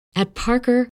At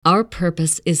Parker, our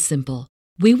purpose is simple.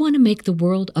 We want to make the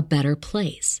world a better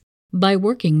place by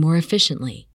working more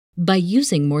efficiently, by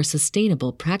using more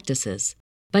sustainable practices,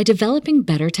 by developing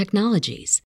better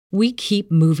technologies. We keep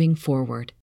moving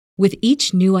forward. With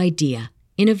each new idea,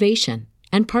 innovation,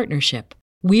 and partnership,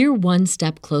 we're one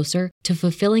step closer to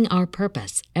fulfilling our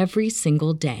purpose every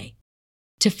single day.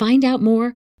 To find out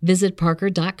more, visit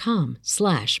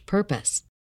parker.com/purpose.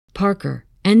 Parker,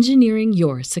 engineering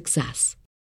your success.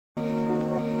 If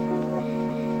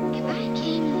I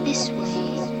came this way.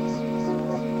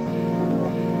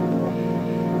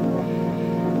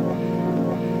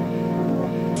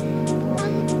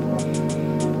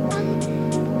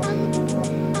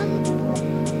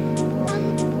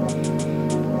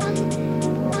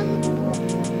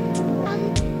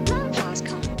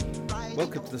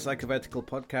 Welcome to the Psychovertical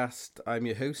Podcast. I'm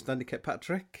your host, Andy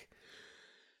Kirkpatrick.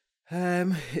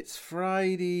 It's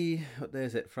Friday. What day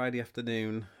is it? Friday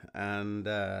afternoon, and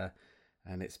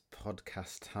it's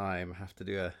podcast time. I have to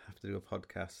do a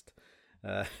podcast.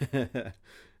 I've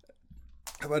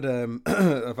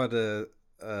had a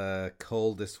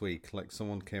cold this week. Like,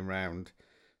 someone came round,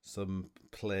 some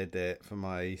play date for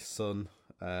my son,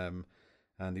 and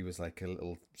he was like a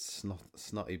little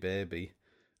snotty baby,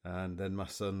 and then my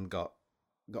son got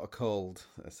a cold,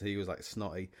 so he was like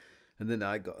snotty, and then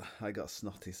I got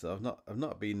snotty. So I've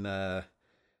not been had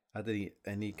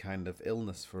any kind of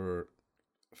illness for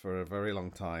a very long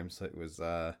time. So it was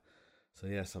so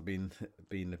yes, I've been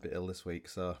a bit ill this week.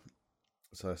 So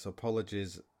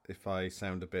apologies if I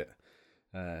sound a bit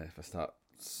if I start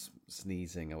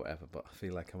sneezing or whatever. But I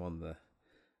feel like I'm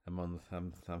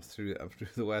through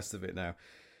the worst of it now.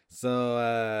 So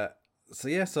I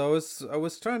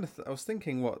was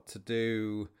thinking what to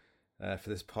do for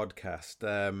this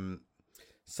podcast.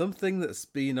 Something that's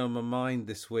been on my mind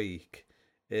this week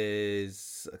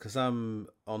is, because I'm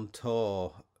on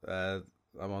tour. I'm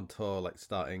on tour, like,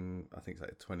 starting, I think it's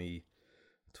like 20th,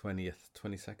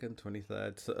 22nd,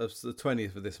 23rd. So it's the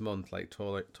 20th of this month, like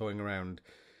touring around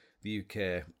the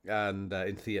UK and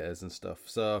in theatres and stuff.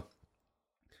 So,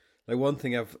 like, one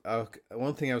thing I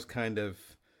was kind of,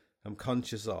 I'm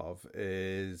conscious of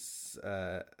is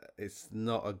it's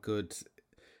not a good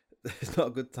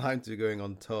time to be going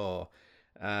on tour,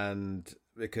 and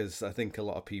because I think a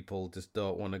lot of people just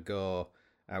don't want to go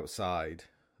outside,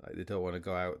 like they don't want to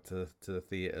go out to the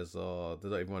theatres, or they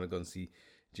don't even want to go and see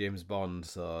James Bond.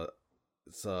 So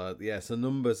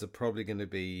numbers are probably going to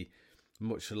be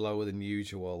much lower than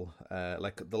usual.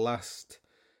 Like the last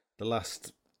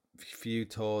few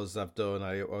tours I've done,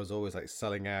 I was always like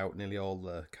selling out nearly all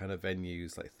the kind of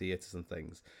venues, like theatres and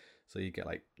things. So you get,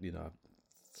 like, 300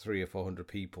 or 400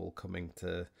 people coming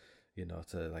to,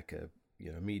 to like a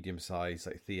medium sized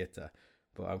like theatre.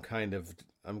 But I'm kind of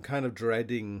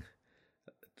dreading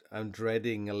a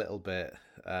little bit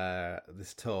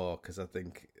this tour, because I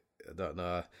think, I don't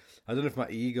know if my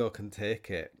ego can take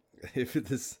it if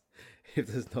there's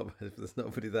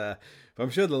nobody there. But I'm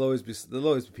sure there'll always be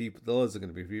people. There's always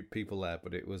going to be people there.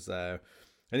 But it was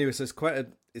anyway. So it's quite a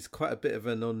bit of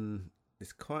an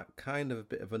kind of a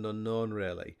bit of an unknown,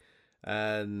 really.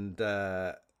 And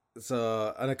because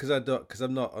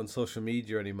I'm not on social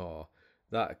media anymore,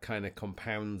 that kind of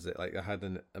compounds it. Like, I had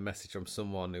a message from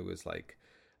someone who was like,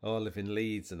 "Oh, I live in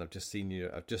Leeds, and I've just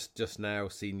now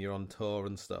seen you on tour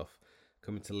and stuff,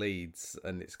 coming to Leeds,"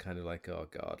 and it's kind of like, oh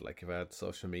god, like, if I had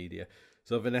social media.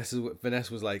 So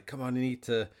Vanessa was like, "Come on, you need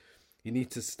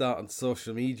to start on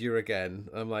social media again."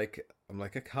 I'm like, I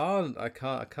can't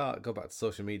go back to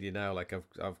social media now. Like,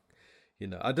 I've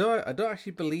I don't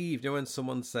actually believe, when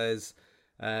someone says,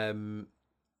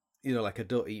 like, I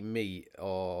don't eat meat,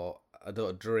 or I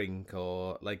don't drink,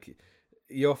 or, like,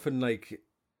 you often, like,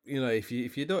 if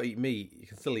you don't eat meat, you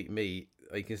can still eat meat.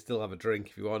 Like, you can still have a drink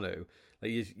if you want to.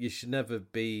 Like, you should never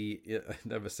be,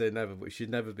 never say never, but you should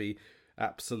never be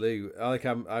absolute. Like,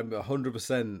 I'm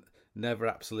 100% never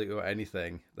absolute about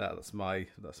anything. That's my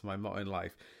motto in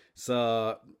life.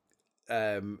 So,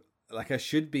 like, I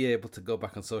should be able to go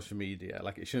back on social media.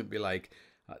 Like, it shouldn't be like,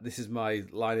 this is my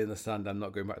line in the sand, I'm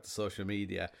not going back to social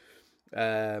media.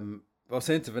 I was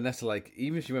saying to Vanessa, like,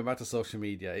 even if you went back to social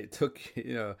media, it took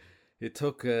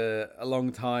a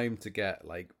long time to get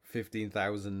like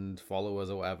 15,000 followers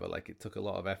or whatever. Like, it took a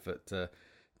lot of effort to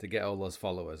get all those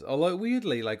followers. Although,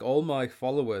 weirdly, like, all my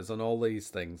followers on all these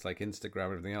things, like Instagram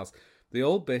and everything else, they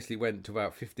all basically went to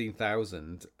about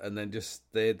 15,000 and then just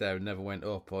stayed there and never went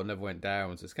up or never went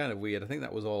down. So it's kind of weird. I think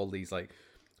that was all these, like,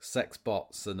 sex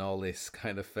bots and all this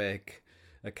kind of fake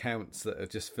accounts that have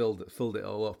just filled it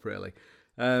all up, really.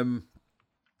 So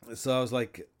I was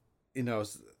like,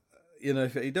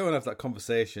 if you don't want to have that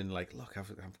conversation, like, look,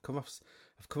 I've come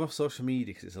off social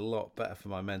media because it's a lot better for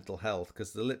my mental health.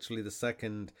 Because literally the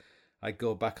second I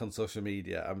go back on social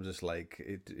media, I'm just like,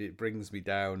 it brings me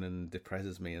down and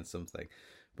depresses me and something.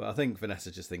 But I think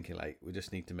Vanessa's just thinking like, we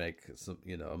just need to make some,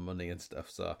 money and stuff.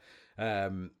 So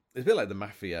it's a bit like the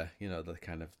mafia, the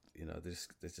kind of,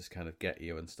 they just kind of get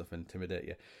you and stuff, intimidate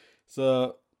you.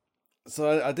 So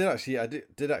I did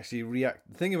actually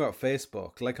react. The thing about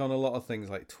Facebook, like on a lot of things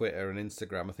like Twitter and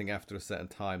Instagram, I think after a certain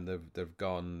time they've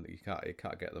gone. You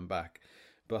can't get them back.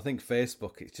 But I think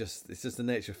Facebook, it's just the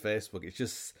nature of Facebook. It's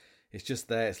just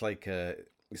there. It's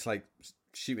like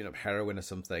shooting up heroin or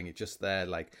something. It's just there,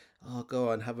 like, oh, go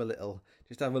on, have a little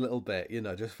bit,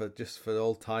 just for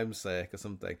old time's sake or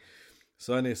something.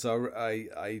 So anyway,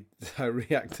 I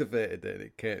reactivated it.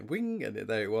 It came wing, and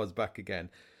there it was back again.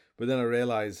 But then I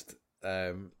realized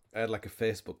I had like a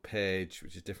Facebook page,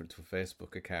 which is different to a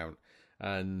Facebook account,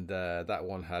 and that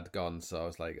one had gone. So I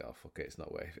was like, oh fuck it, it's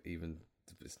not even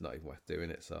worth doing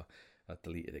it. So I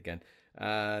deleted it again.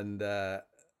 And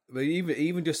but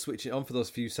even just switching on for those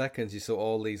few seconds, you saw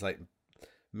all these like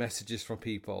messages from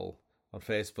people on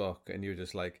Facebook, and you're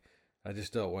just like, I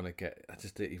just don't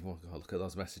even want to look at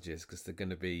those messages because they're going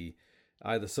to be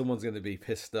either someone's going to be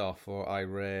pissed off or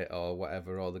irate or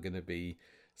whatever, or they're going to be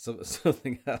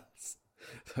something else.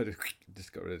 So I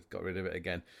just got rid of it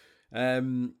again.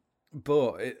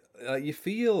 But you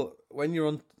feel when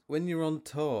you're on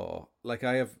tour, like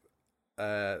I have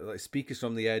like speakers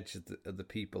from the edge of the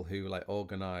people who like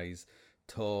organize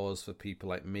tours for people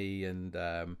like me and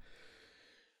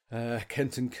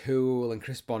Kenton Cool and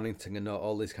Chris Bonington and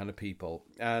all these kind of people.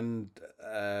 And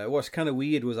what's kind of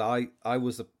weird was I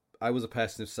was a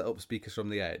person who set up Speakers from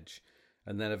the Edge,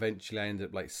 and then eventually I ended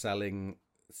up like selling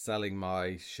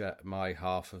my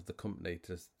half of the company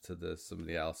to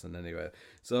somebody else. And anyway,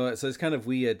 so it's kind of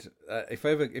weird. If you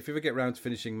ever get around to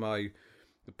finishing the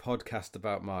podcast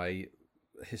about my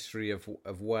history of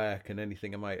work and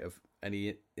anything I might have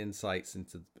any insights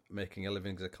into making a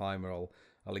living as a climber,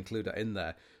 I'll include that in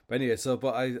there. But anyway,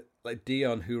 but I like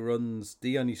Dion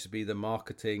used to be the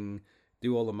marketing,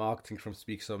 do all the marketing from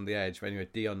Speakers from the Edge. But anyway,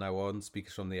 Dion now owns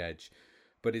Speakers from the Edge.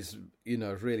 But it's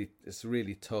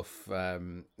really tough at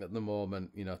the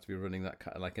moment, to be running that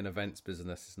kind of like an events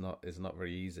business is not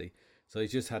very easy. So he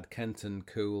just had Kenton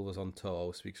Cool was on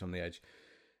tour, Speaks from the Edge.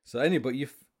 So anyway,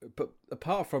 but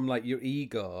apart from like your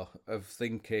ego of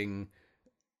thinking,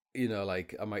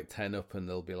 like I might turn up and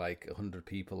there'll be like 100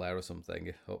 people there or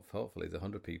something. Hopefully there's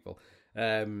 100 people.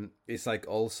 It's like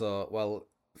also, well,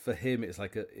 for him it's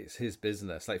like it's his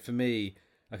business. Like for me,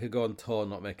 I could go on tour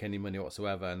and not make any money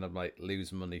whatsoever, and I might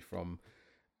lose money from,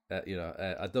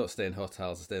 I don't stay in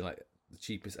hotels. I stay in like the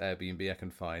cheapest Airbnb I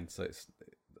can find, so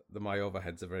my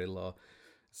overheads are very low.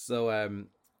 So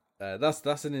that's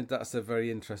very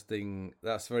interesting.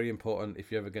 That's very important if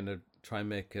you're ever going to try and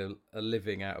make a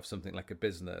living out of something like a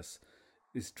business.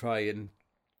 Is try and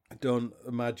don't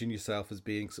imagine yourself as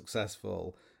being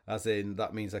successful, as in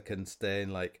that means I can stay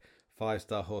in like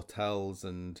 5-star hotels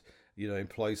and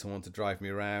employ someone to drive me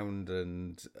around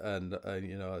and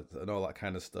all that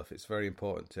kind of stuff. It's very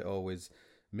important to always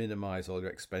minimize all your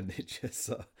expenditures.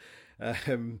 So,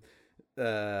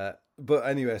 but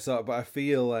anyway, but I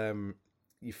feel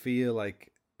you feel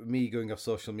like me going off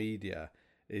social media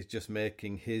is just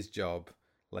making his job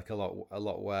like a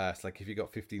lot worse. Like if you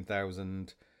got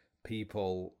 15,000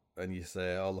 people and you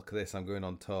say, "Oh, look at this, I'm going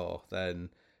on tour," then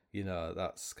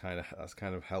that's kind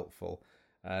of helpful.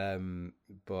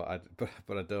 But I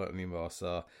don't anymore.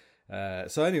 So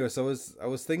anyway, so I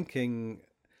was thinking,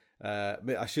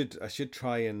 I should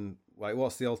try and like,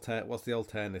 what's the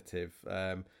alternative?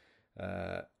 Yeah,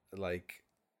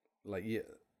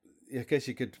 I guess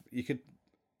you could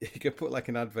put like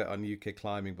an advert on UK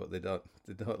Climbing, but they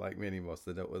don't like me anymore,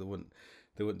 so they wouldn't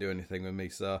do anything with me.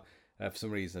 So for some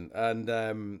reason, and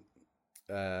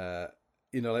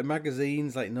like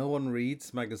magazines, like no one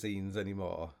reads magazines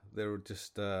anymore. They're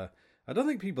just I don't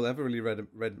think people ever really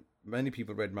many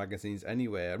people read magazines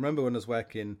anyway. I remember when I was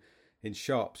working in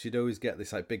shops, you'd always get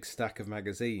this like big stack of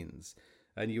magazines,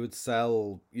 and you would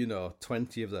sell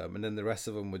 20 of them, and then the rest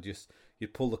of them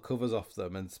you'd pull the covers off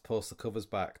them and post the covers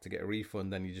back to get a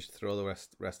refund, then you just throw the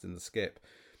rest in the skip.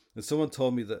 And someone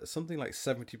told me that something like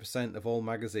 70% of all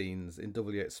magazines in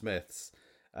WH Smith's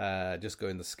just go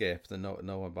in the skip, then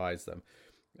no one buys them.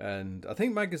 And I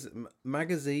think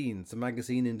magazines, the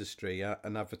magazine industry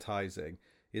and advertising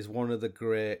is one of the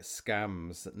great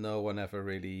scams that no one ever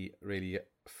really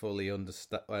fully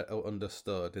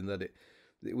understood, in that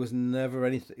it was never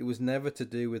anything. It was never to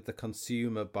do with the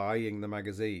consumer buying the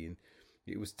magazine.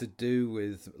 It was to do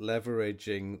with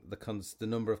leveraging the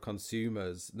number of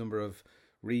consumers, number of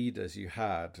readers you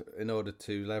had in order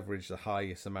to leverage the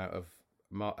highest amount of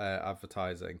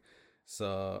advertising.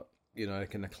 So,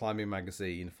 like in a climbing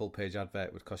magazine, full page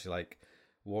advert would cost you like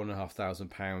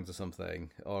 £1,500 or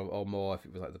something, or more if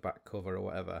it was like the back cover or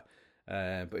whatever.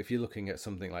 But if you're looking at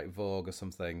something like Vogue or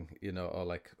something, or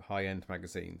like high end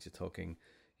magazines, you're talking,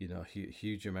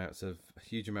 huge amounts of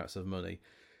money.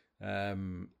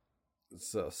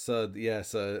 So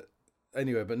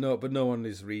anyway, but no one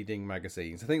is reading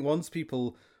magazines. I think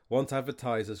once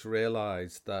advertisers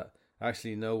realize that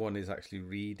actually no one is actually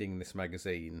reading this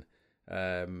magazine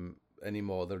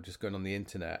anymore, they're just going on the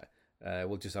internet.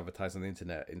 We'll just advertise on the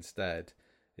internet instead.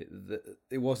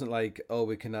 It wasn't like, oh,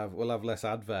 we'll have less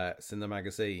adverts in the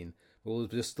magazine, but we'll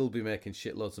just still be making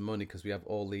shitloads of money because we have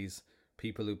all these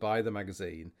people who buy the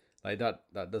magazine. Like that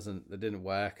didn't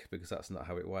work, because that's not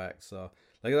how it works. So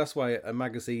like that's why a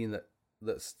magazine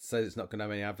that says it's not going to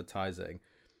have any advertising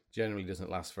generally doesn't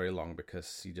last very long,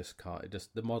 because you just can't.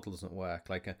 The model doesn't work.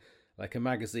 Like a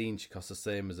magazine should cost the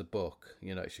same as a book.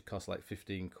 It should cost like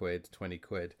 15 quid, 20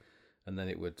 quid, and then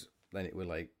it would like,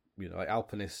 like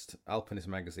Alpinist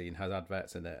magazine has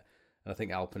adverts in it, and I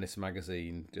think Alpinist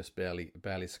magazine just barely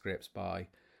scrapes by,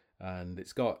 and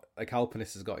it's got like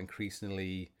Alpinist has got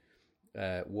increasingly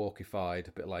walkified,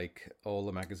 a bit like all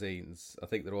the magazines. I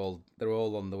think they're all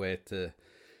on the way to,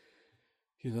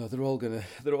 they're all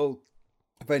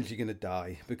eventually gonna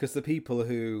die, because the people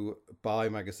who buy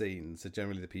magazines are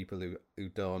generally the people who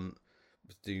don't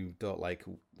like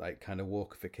kind of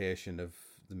walkification of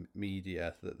the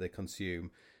media that they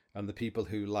consume, and the people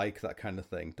who like that kind of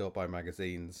thing don't buy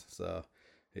magazines. So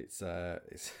it's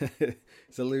it's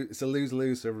a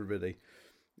lose-lose for everybody.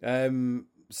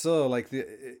 So like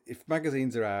if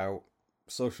magazines are out,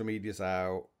 social media's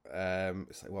out,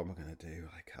 it's like, what am I gonna do?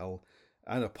 Like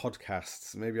I know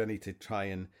podcasts. Maybe I need to try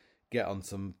and get on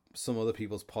some other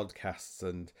people's podcasts.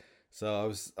 And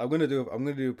so I'm gonna do a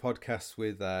podcast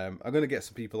with I'm gonna get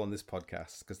some people on this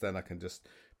podcast, because then I can just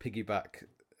piggyback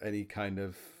any kind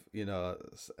of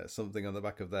something on the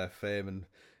back of their fame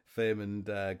and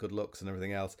good looks and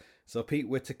everything else. So Pete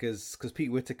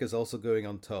Whitaker's also going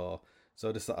on tour. So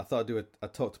I thought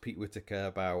I'd talk to Pete Whitaker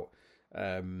about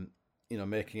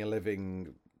making a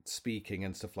living speaking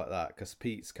and stuff like that, because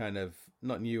Pete's kind of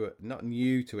not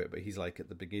new to it, but he's like at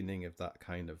the beginning of that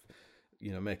kind of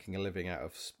making a living out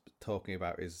of talking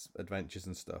about his adventures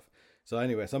and stuff. So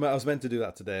anyway, I was meant to do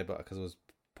that today, but because I was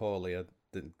poorly, I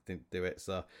didn't do it.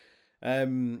 So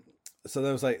so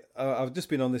there was like, I've just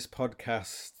been on this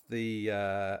podcast, the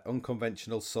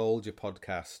Unconventional Soldier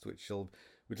podcast, which will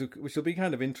be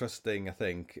kind of interesting. I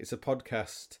think it's a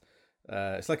podcast.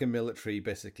 It's like a military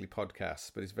basically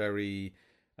podcast, but it's very.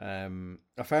 I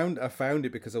found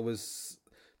it because there was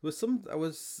something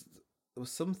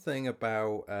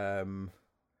about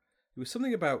it was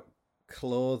something about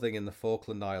clothing in the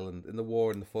Falkland Island, in the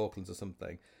war in the Falklands or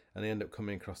something, and I ended up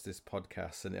coming across this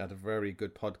podcast, and it had a very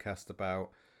good podcast about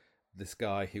this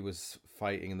guy who was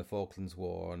fighting in the Falklands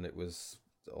War, and it was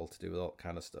all to do with all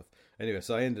kind of stuff. Anyway,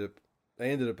 so I ended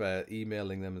up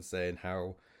emailing them and saying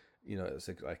how it's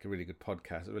like a really good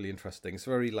podcast, really interesting. It's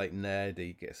very like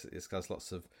nerdy. It has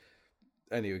lots of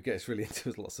it gets really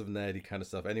into lots of nerdy kind of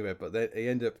stuff. Anyway, but they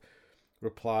end up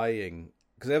replying,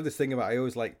 because I have this thing about, I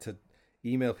always like to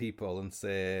email people and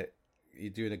say you're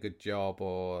doing a good job,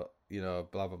 or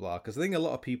blah blah blah, because I think a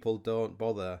lot of people don't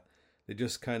bother. They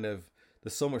just kind of,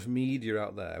 there's so much media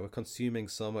out there, we're consuming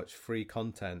so much free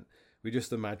content, we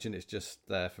just imagine it's just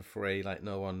there for free, like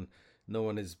no one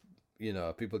is,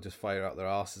 people just fire out their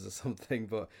asses or something.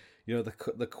 But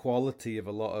the quality of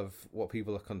a lot of what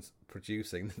people are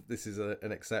producing, this is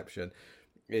an exception,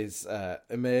 is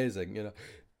amazing.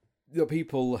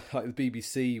 People like the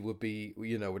BBC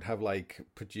would have like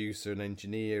producer and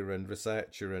engineer and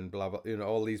researcher and blah blah,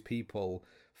 all these people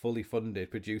fully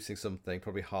funded producing something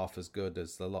probably half as good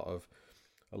as a lot of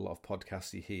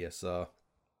podcasts you hear. So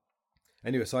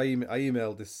anyway, so I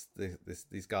emailed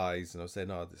these guys, and I was saying,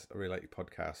 I really like your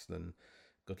podcast and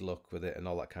good luck with it and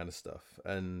all that kind of stuff.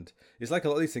 And it's like a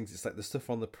lot of these things, it's like the stuff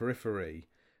on the periphery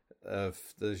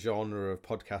of the genre of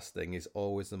podcasting is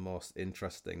always the most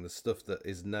interesting. The stuff that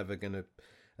is never going to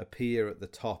appear at the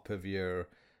top of your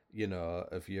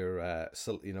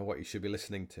what you should be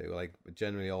listening to. Like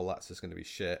generally all that's just going to be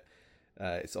shit.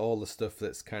 It's all the stuff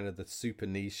that's kind of the super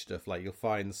niche stuff. Like you'll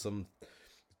find some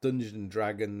Dungeons and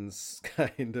Dragons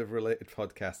kind of related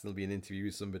podcast, and there'll be an interview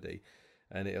with somebody,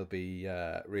 and it'll be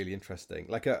really interesting.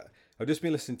 Like I've just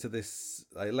been listening to this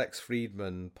Lex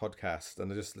Friedman podcast,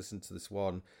 and I just listened to this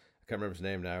one, I can't remember his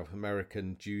name now,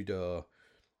 American judo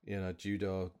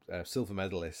judo silver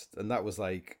medalist, and that was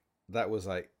like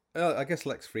I guess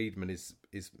Lex Friedman is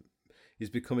he's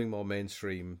becoming more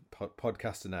mainstream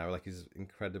podcaster now. Like, he's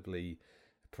incredibly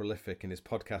prolific in his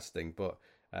podcasting, but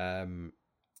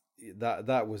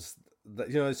that was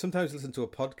that. Sometimes you listen to a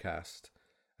podcast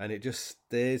and it just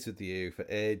stays with you for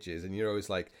ages, and you're always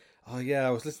like, oh yeah,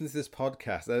 I was listening to this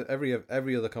podcast.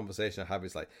 Every other conversation I have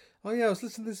is like, oh yeah, I was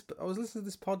listening to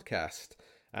this podcast,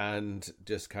 and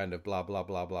just kind of blah blah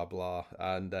blah blah blah,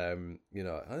 and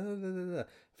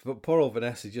but poor old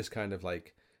Vanessa just kind of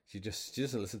like, she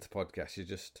doesn't listen to podcasts. She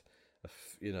just,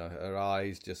 her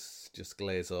eyes just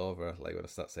glaze over like when I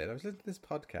start saying, I was listening to this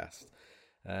podcast.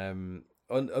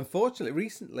 Unfortunately,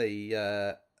 recently,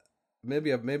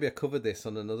 maybe I covered this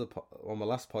on on my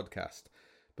last podcast,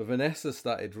 but Vanessa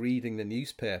started reading the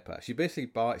newspaper. She basically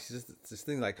buys, she's just this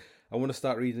thing like, I want to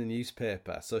start reading the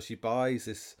newspaper, so she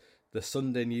buys the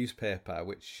Sunday newspaper,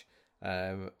 which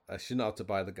she's not to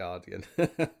buy the Guardian.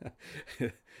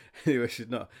 Anyway, she's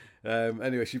not.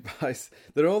 Anyway, she buys.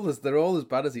 They're all as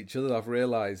bad as each other. I've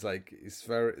realised, like, it's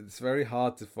very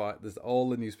hard to find. There's all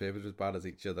the newspapers as bad as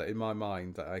each other in my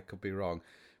mind. I could be wrong,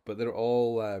 but they're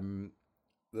all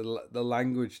the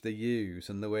language they use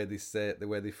and the way they say it, the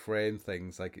way they frame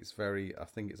things. Like, it's very. I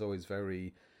think it's always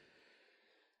very.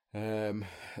 Anyway,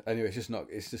 it's just not.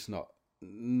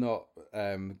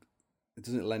 It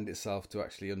doesn't lend itself to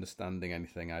actually understanding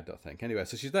anything, I don't think. Anyway,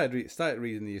 so she started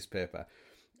reading the newspaper,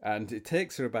 and it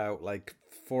takes her about like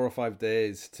 4 or 5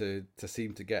 days to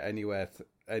seem to get anywhere.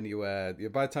 By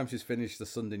the time she's finished the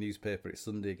Sunday newspaper, it's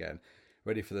Sunday again,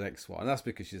 ready for the next one. And that's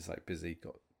because she's like busy,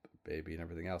 got a baby and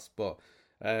everything else. But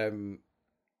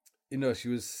she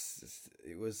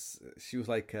was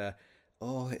like,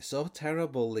 oh, it's so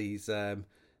terrible, these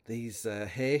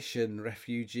Haitian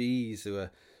refugees who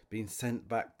are being sent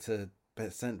back to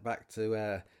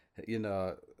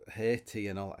Haiti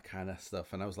and all that kind of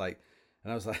stuff. And I was like,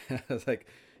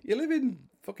 you live in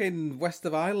fucking west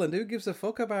of Ireland. Who gives a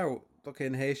fuck about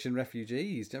fucking Haitian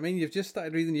refugees? I mean, you've just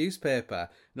started reading the newspaper,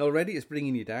 and already it's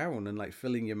bringing you down and like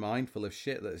filling your mind full of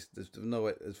shit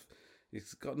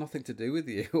it's got nothing to do with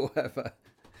you or whatever.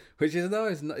 Which is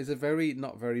a very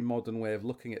not very modern way of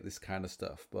looking at this kind of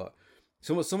stuff. But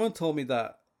someone told me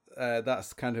that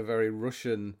that's kind of very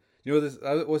Russian. What's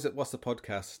the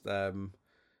podcast?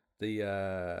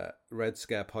 The Red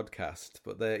Scare podcast.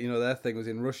 But their thing was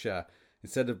in Russia.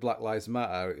 Instead of Black Lives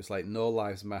Matter, it was like No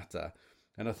Lives Matter.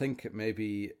 And I think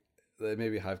maybe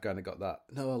I've kind of got that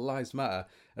No Lives Matter,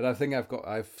 and I think I've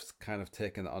kind of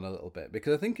taken that on a little bit,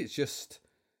 because I think it's just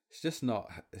not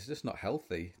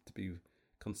healthy to be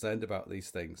concerned about these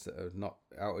things that are not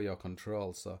out of your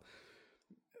control. So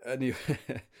anyway,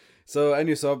 so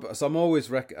I'm always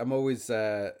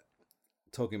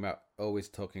talking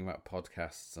about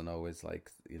podcasts, and always like,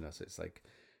 so it's like,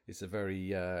 it's a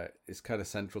very it's kind of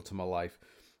central to my life.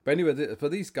 But anyway, for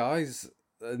these guys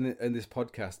in this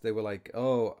podcast, they were like,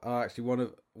 actually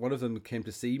one of them came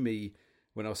to see me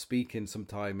when I was speaking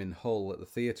sometime in Hull, at the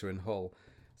theatre in Hull.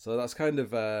 So that's kind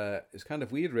of it's kind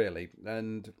of weird, really.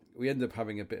 And we ended up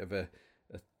having a bit of a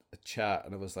chat,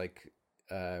 and it was like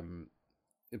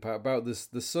about this.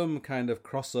 There's some kind of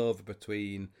crossover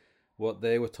between what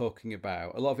they were talking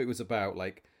about. A lot of it was about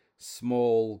like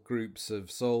small groups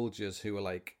of soldiers who were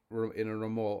like in a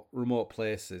remote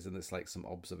places, and it's like some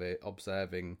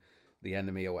observing the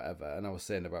enemy or whatever. And I was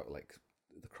saying about like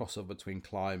the crossover between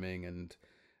climbing and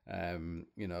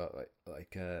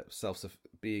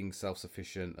being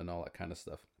self-sufficient and all that kind of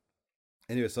stuff.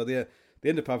 Anyway, so they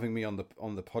end up having me on the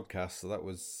podcast. So that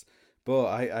was, but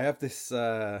I have this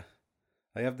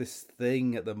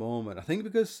thing at the moment. I think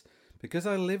because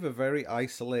I live a very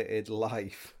isolated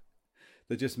life.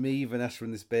 They're just me, Vanessa,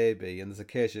 and this baby, and there's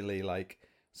occasionally like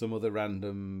some other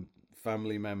random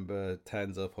family member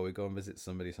turns up, or we go and visit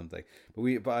somebody or something.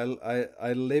 But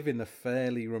I live in a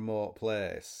fairly remote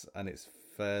place, and it's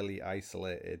fairly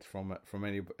isolated from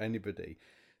anybody.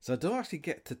 So I don't actually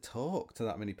get to talk to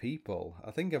that many people.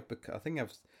 I think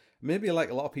I've maybe, like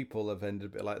a lot of people, have ended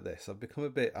a bit like this. I've become a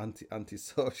bit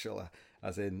antisocial,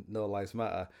 as in No Lives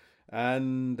Matter,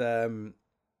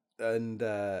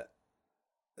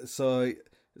 so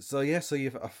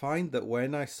I find that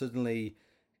when I suddenly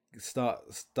start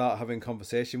having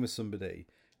conversation with somebody,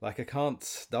 like, I can't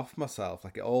stop myself.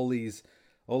 Like, all these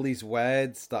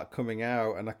words start coming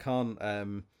out, and I can't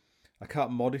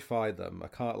modify them. I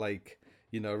can't, like,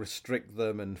 restrict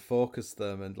them and focus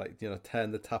them, and like,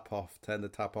 turn the tap off, turn the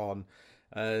tap on,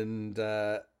 and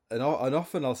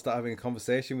often I'll start having a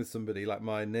conversation with somebody, like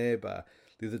my neighbour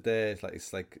the other day.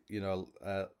 It's like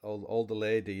older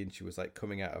lady, and she was like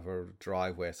coming out of her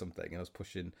driveway or something, and I was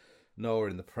pushing Noah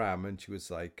in the pram, and she was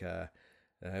like,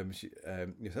 you say,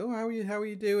 oh, how are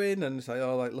you doing? And it's like,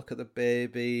 oh, like look at the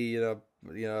baby,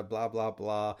 blah blah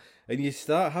blah, and you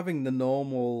start having the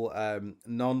normal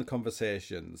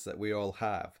non-conversations that we all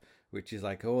have, which is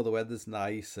like, oh, the weather's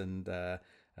nice, and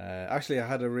actually, I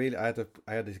had a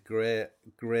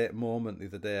great moment the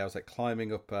other day. I was like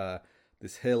climbing up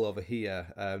this hill over here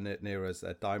near us,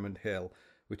 Diamond Hill,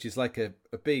 which is like a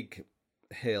big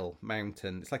hill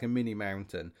mountain. It's like a mini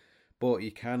mountain, but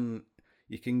you can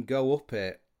go up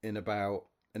it in about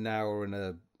an hour and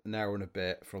a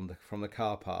bit from the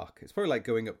car park. It's probably like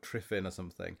going up Triffin or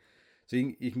something. So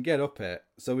you can get up it.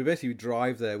 So we basically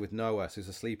drive there with Noah, who's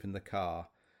asleep in the car,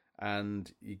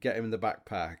 and you get him in the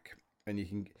backpack, and you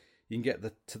can get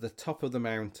to the top of the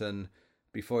mountain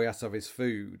before he has to have his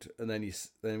food, and then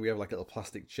we have like a little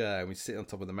plastic chair, and we sit on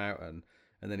top of the mountain,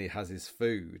 and then he has his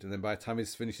food, and then by the time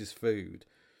he's finished his food,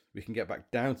 we can get back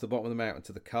down to the bottom of the mountain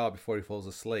to the car before he falls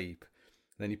asleep.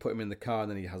 And then you put him in the car, and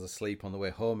then he has a sleep on the way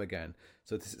home again.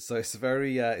 So it's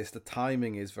very it's the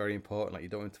timing is very important. Like you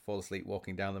don't want him to fall asleep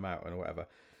walking down the mountain or whatever.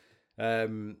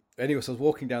 Anyway, so I was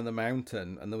walking down the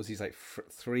mountain, and there was these like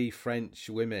three French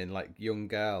women, like young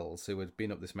girls, who had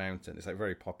been up this mountain. It's like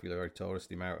very popular, very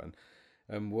touristy mountain.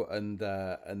 And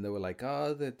they were like,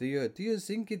 oh, do you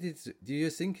think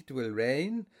it will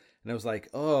rain? And I was like,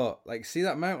 oh, like see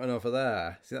that mountain over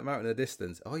there? See that mountain in the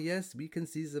distance? Oh yes, we can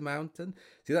see the mountain.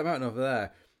 See that mountain over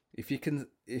there? If you can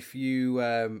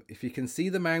see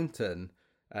the mountain,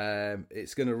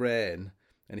 it's gonna rain.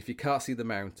 And if you can't see the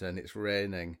mountain, it's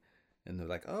raining. And they're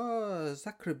like, oh,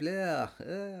 sacre bleu.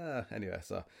 Anyway,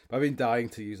 so I've been dying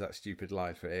to use that stupid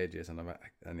line for ages. And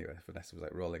anyway, Vanessa was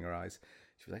like rolling her eyes.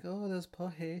 She was like, oh, those poor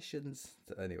Haitians.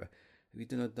 So anyway, we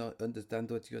do not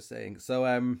understand what you're saying. So,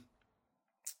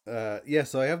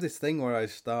 so I have this thing where I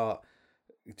start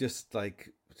just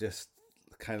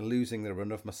kind of losing the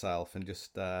run of myself, and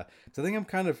just so I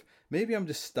think maybe I'm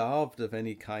just starved of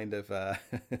any kind of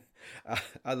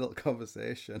adult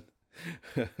conversation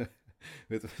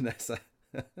with Vanessa.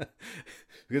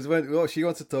 Because what she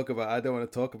wants to talk about, I don't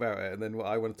want to talk about it, and then what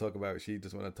I want to talk about, she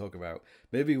doesn't want to talk about.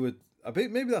 Maybe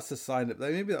that's the sign that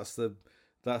maybe that's the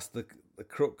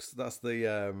crux. That's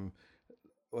the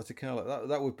what's it called?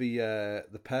 That would be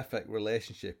the perfect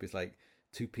relationship. Is like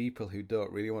two people who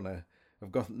don't really want to,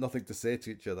 have got nothing to say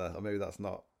to each other, or maybe that's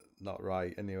not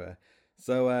right. Anyway,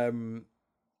 so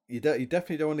you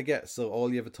definitely don't want to get so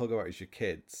all you ever talk about is your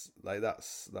kids. Like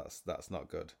that's not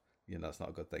good. That's not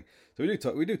a good thing. So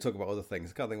we do talk about other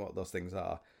things. I can't think what those things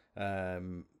are.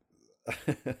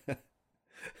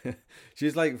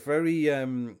 She's like very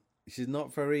she's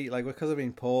not very like, because I've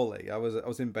been poorly. I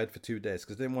was in bed for 2 days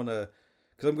because I didn't want to,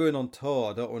 because I'm going on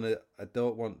tour. I don't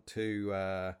want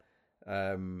to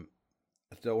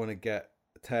get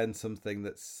turn something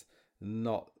that's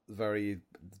not very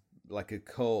like a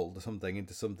cold or something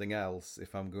into something else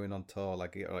if I'm going on tour.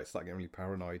 Like start getting really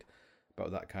paranoid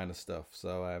about that kind of stuff.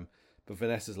 So but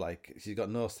Vanessa's like, she's got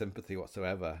no sympathy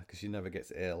whatsoever because she never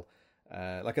gets ill.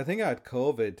 Like I think I had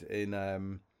COVID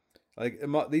in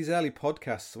these early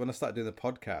podcasts. When I started doing the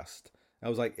podcast, I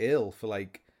was like ill for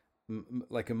like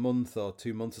a month or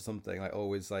 2 months or something. Like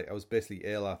always, like I was basically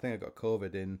ill. I think I got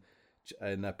COVID in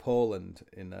Poland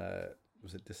in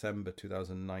was it December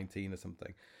 2019 or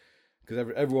something?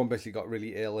 Because everyone basically got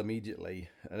really ill immediately,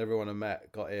 and everyone I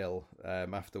met got ill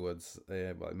afterwards.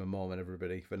 Like my mom and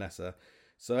everybody, Vanessa.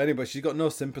 So anyway, she's got no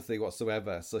sympathy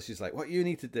whatsoever. So she's like, what you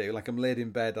need to do, like I'm laid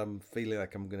in bed, I'm feeling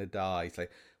like I'm going to die. It's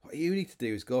like, what you need to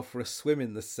do is go for a swim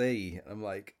in the sea. And I'm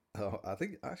like, oh, I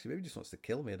think actually maybe just wants to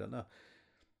kill me. I don't know.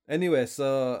 Anyway,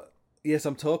 so yes,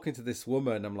 I'm talking to this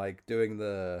woman. I'm like doing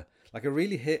a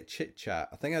really hit chit chat.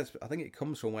 I think it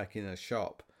comes from working in a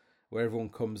shop where everyone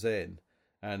comes in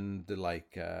and they're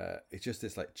like, it's just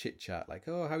this like chit chat, like,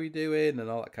 oh, how are you doing?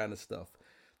 And all that kind of stuff.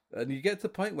 And you get to the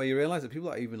point where you realize that people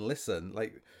don't even listen.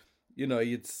 Like,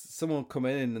 you'd someone come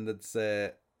in and they'd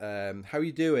say, how are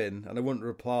you doing? And I wouldn't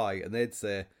reply. And they'd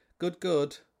say,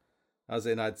 good. As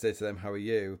in, I'd say to them, how are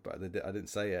you? But I didn't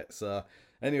say it. So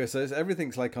anyway, so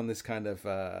everything's like on this kind of,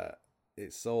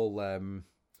 it's all,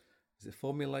 is it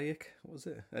formulaic? What was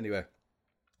it? Anyway,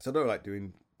 so I don't like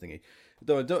doing thingy.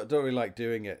 I don't really like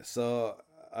doing it. So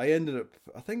I ended up,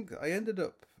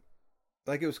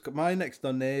 like it was my next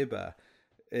door neighbour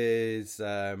is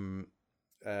I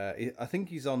think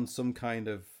he's on some kind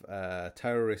of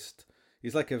terrorist.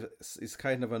 He's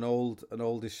kind of an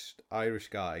oldish Irish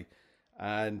guy,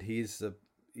 and he is a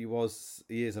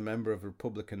member of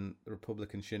Republican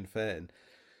Sinn Féin.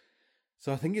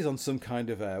 So I think he's on some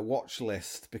kind of a watch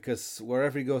list because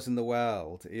wherever he goes in the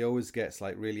world, he always gets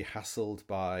like really hassled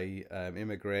by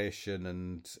immigration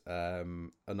and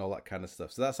all that kind of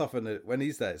stuff. So that's often when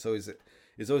he's there. It's always an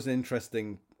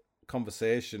interesting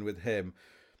conversation with him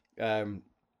um,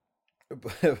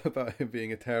 about him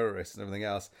being a terrorist and everything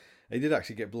else. He did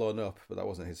actually get blown up, but that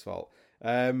wasn't his fault.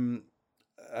 Uh,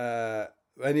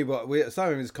 anyway, we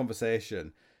started having this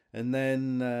conversation, and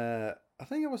then I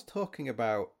think I was talking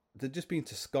about they'd just been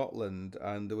to Scotland,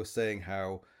 and they were saying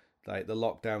how like the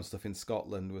lockdown stuff in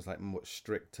Scotland was like much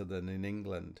stricter than in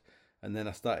England. And then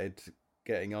I started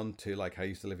getting onto like I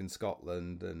used to live in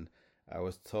Scotland, and I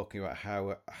was talking about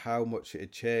how much it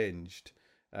had changed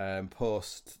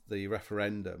post the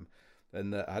referendum,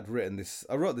 and that I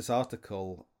wrote this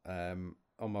article on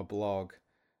my blog.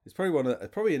 It's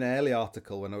probably an early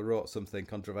article when I wrote something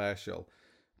controversial,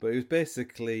 but it was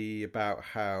basically about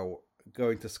how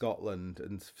going to Scotland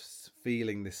and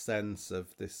feeling this sense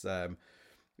of this um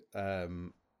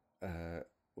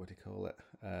what do you call it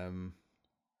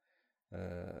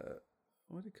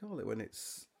what do you call it when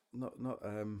it's not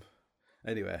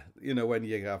anyway, when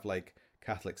you have like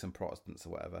Catholics and Protestants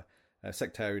or whatever,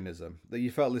 sectarianism, that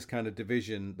you felt this kind of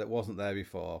division that wasn't there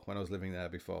before when I was living there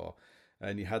before.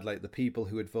 And you had like the people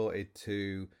who had voted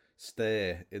to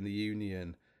stay in the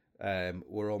union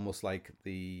were almost like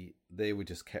they were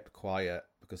just kept quiet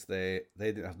because they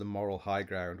didn't have the moral high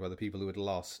ground, where the people who had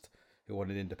lost, who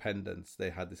wanted independence, they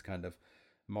had this kind of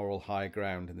moral high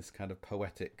ground and this kind of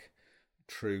poetic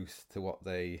truth to what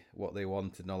they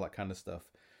wanted and all that kind of stuff.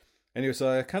 Anyway,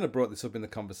 so I kind of brought this up in the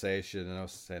conversation, and I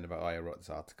was saying about, I wrote this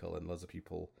article, and loads of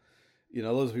people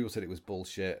said it was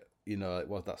bullshit.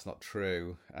 That's not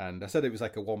true. And I said it was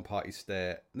like a one-party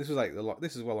state. And this was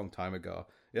a long time ago.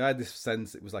 I had this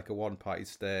sense it was like a one-party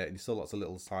state, and you saw lots of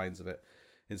little signs of it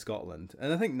in Scotland.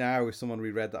 And I think now, if someone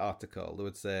reread the article, they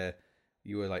would say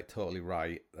you were like totally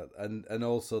right. And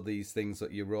also these things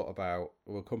that you wrote about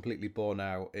were completely borne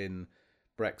out in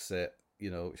Brexit,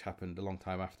 which happened a long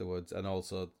time afterwards. And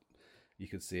also, you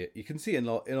could see it. You can see in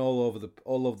all over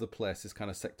the place this kind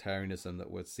of sectarianism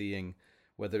that we're seeing.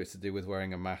 Whether it's to do with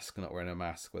wearing a mask or not wearing a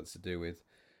mask, whether it's to do with,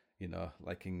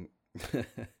 like in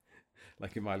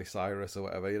Miley Cyrus or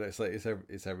whatever, it's like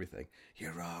it's everything.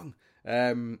 You're wrong.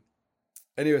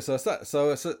 Anyway, so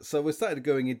we started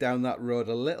going down that road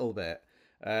a little bit.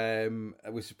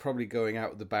 We was probably going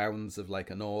out the bounds of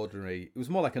like an ordinary. It was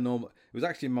more like a normal. It was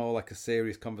actually more like a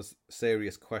serious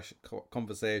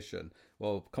conversation.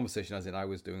 Well, conversation as in I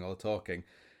was doing all the talking.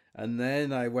 And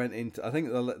then I went into, I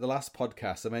think the last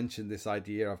podcast I mentioned this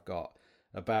idea I've got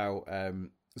about, so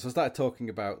I started talking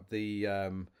about the,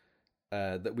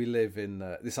 that we live in,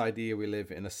 this idea we live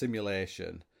in a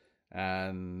simulation.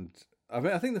 And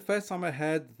I think the first time I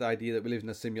heard the idea that we live in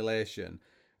a simulation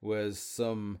was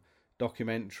some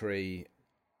documentary,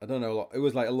 I don't know, it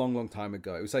was like a long, long time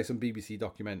ago. It was like some BBC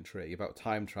documentary about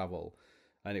time travel.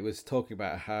 And it was talking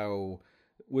about how,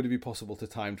 would it be possible to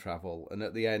time travel? And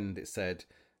at the end it said,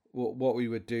 what we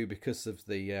would do because of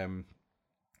like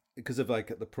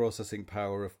the processing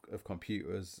power of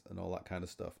computers and all that kind of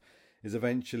stuff, is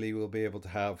eventually we'll be able to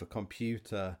have a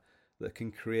computer that can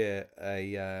create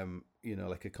a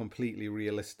like a completely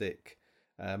realistic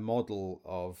model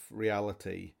of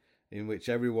reality in which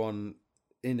everyone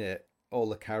in it, all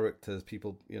the characters,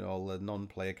 people, all the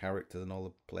non-player characters and all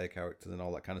the player characters and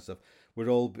all that kind of stuff, would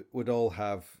all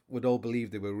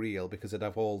believe they were real because they'd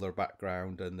have all their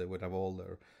background and they would have all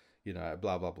their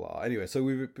blah blah blah. Anyway, so it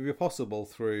would be possible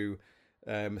through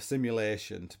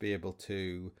simulation to be able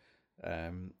to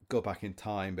go back in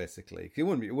time. Basically, it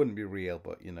wouldn't be real,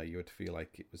 but you would feel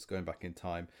like it was going back in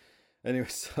time. Anyway,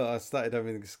 so I started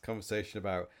having this conversation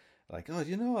about like, oh,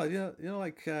 we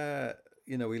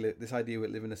live this idea we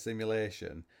live in a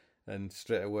simulation, and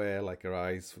straight away like our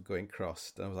eyes were going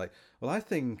crossed, and I was like, well, I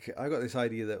think I got this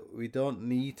idea that we don't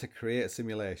need to create a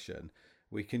simulation.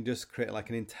 We can just create like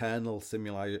an internal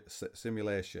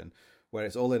simulation where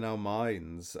it's all in our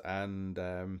minds, and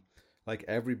like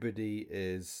everybody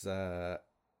is,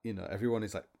 everyone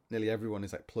is like, nearly everyone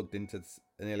is like plugged into this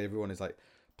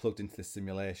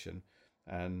simulation,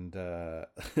 and it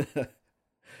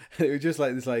was just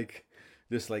like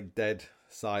this, dead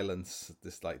silence,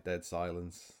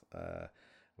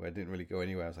 where it didn't really go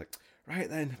anywhere. I was like, right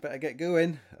then, better get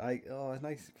going. Like, oh, it's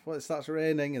nice before it starts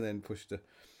raining, and then push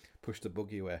the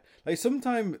buggy away. Like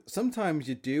sometimes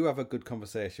you do have a good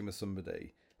conversation with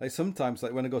somebody. Like sometimes,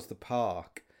 like when I go to the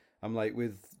park, I'm like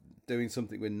doing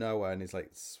something with Noah, and he's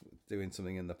like doing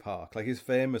something in the park. Like he's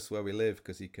famous where we live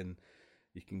because you can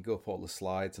go up all the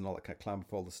slides and all that, kind of climb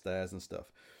up all the stairs and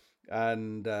stuff.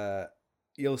 And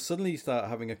you'll suddenly start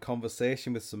having a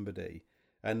conversation with somebody,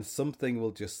 and something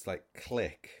will just like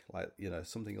click, like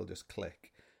something will just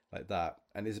click like that,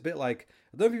 and it's a bit like,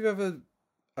 I don't know if you've ever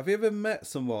have you ever met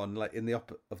someone like in the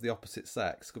of the opposite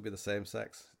sex, could be the same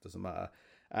sex, doesn't matter,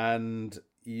 and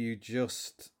you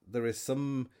just there is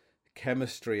some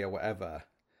chemistry or whatever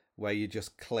where you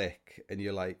just click and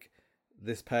you're like,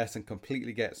 this person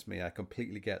completely gets me, I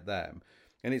completely get them,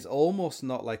 and it's almost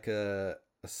not like a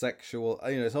sexual,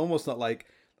 it's almost not like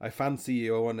I fancy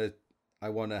you, I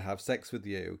want to have sex with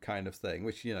you kind of thing,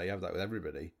 which you have that with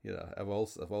everybody, of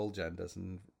all genders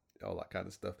and all that kind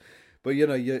of stuff. But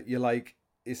you're like,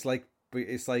 it's like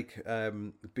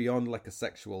beyond like a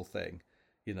sexual thing,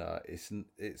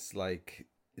 it's like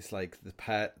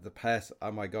the person,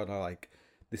 oh my god, I like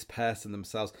this person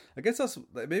themselves. I guess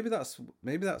maybe that's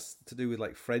to do with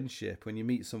like friendship, when you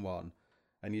meet someone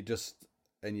and you just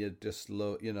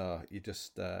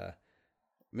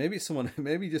maybe it's someone,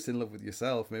 maybe you're just in love with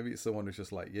yourself, maybe it's someone who's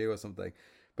just like you or something.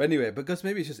 But anyway, because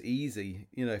maybe it's just easy,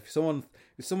 if someone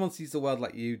sees the world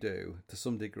like you do to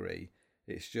some degree,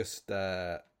 it's just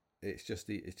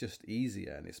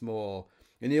easier, and it's more,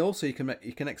 and you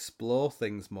can explore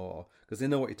things more because they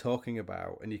know what you're talking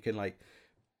about, and you can like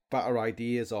batter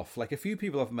ideas off. Like a few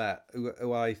people I've met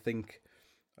who I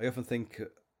often think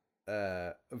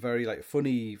very like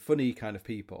funny kind of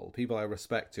people I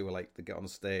respect, who are like, they get on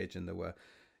stage and they were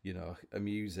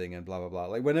amusing and blah blah blah.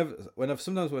 Like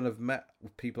sometimes when I've met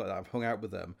people like that, I've hung out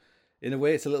with them, in a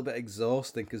way it's a little bit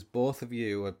exhausting because both of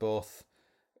you are both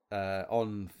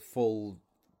on full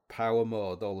power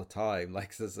mode all the time.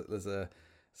 Like but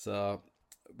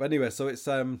anyway, so it's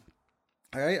I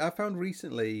found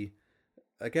recently,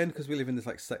 again, because we live in this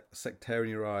like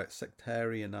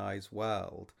sectarianized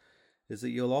world, is that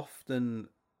you'll often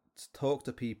talk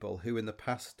to people who in the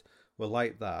past were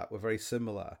like that, were very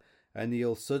similar, and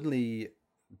you'll suddenly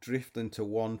drift into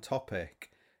one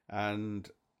topic, and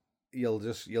you'll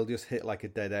just hit like a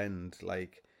dead end.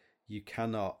 Like you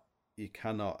cannot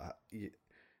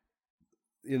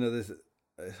there's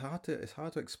it's hard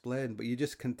to explain, but you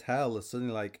just can tell there's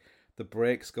suddenly like the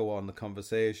brakes go on the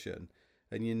conversation,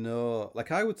 and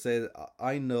like I would say that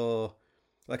I know.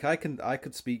 Like I could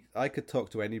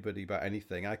talk to anybody about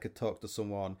anything. I could talk to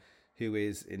someone who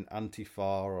is in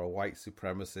Antifa or a white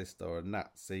supremacist or a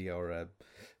Nazi or a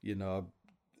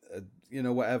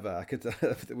whatever. I could,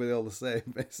 we're all the same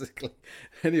basically.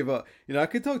 But I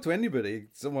could talk to anybody,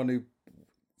 someone who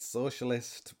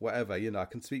socialist, whatever. I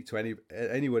can speak to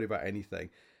anybody about anything.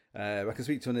 I can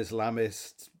speak to an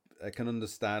Islamist. I can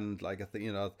understand. Like I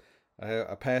think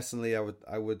I personally,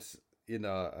 I would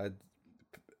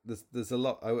there's a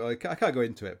lot. I can't go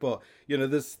into it, but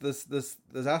there's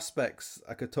aspects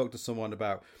I could talk to someone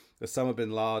about Osama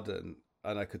bin Laden,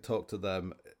 and I could talk to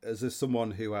them as if someone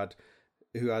who had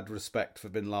respect for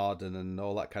bin Laden and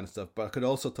all that kind of stuff. But I could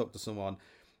also talk to someone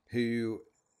who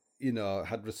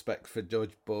had respect for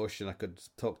George Bush, and I could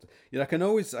talk to I can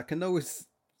always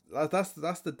that's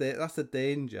the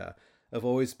danger of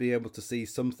always being able to see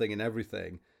something in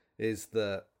everything, is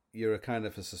that you're a kind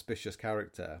of a suspicious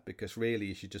character, because really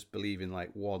you should just believe in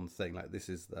like one thing. Like this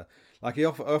is I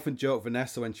often joke,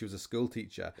 Vanessa, when she was a school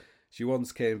teacher, she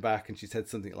once came back and she said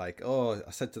something like, oh,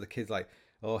 I said to the kids like,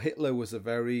 oh, Hitler was a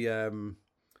very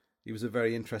he was a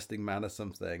very interesting man or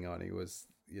something, and he was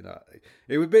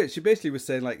she basically was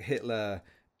saying like Hitler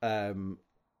had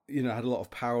a lot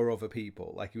of power over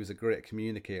people, like he was a great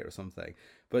communicator or something.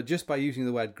 But just by using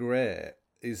the word great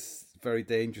is very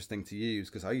dangerous thing to use,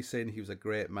 because are you saying he was a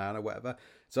great man or whatever?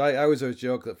 So I always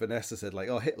joke that Vanessa said like,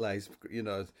 oh, Hitler, he's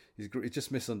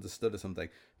just misunderstood or something.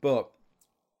 But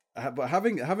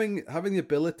having the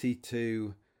ability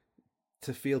to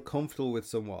feel comfortable with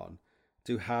someone,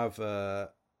 to have to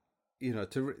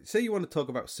say you want to talk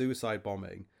about suicide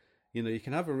bombing, you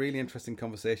can have a really interesting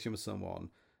conversation with someone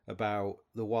about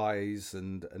the whys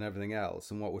and everything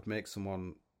else, and what would make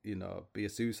someone be a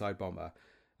suicide bomber.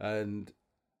 And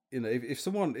if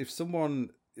someone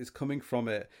is coming from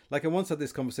it, like I once had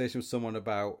this conversation with someone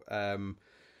about honor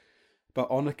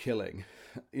killing,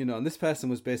 and this person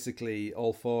was basically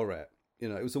all for it.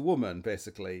 It was a woman,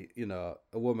 basically, a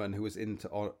woman who was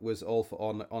all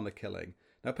for honor killing.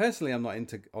 Now, personally, I'm not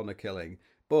into honor killing,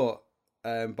 but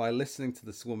by listening to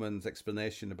this woman's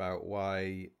explanation about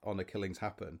why honor killings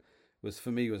happen, was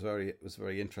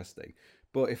very interesting.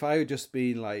 But if I had just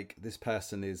been like, this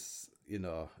person is,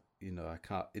 I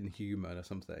can't, inhuman or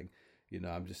something,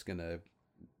 I'm just gonna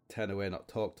turn away, not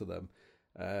talk to them.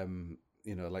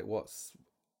 Like what's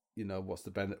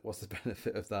the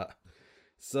benefit of that?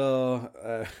 So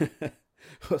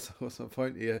what's my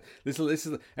point here?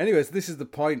 Anyways, this is the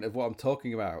point of what I'm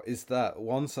talking about. Is that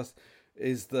once I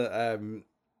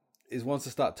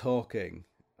start talking,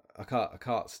 I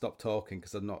can't stop talking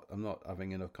because I'm not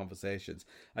having enough conversations.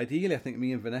 Ideally, I think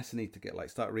me and Vanessa need to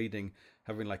start reading,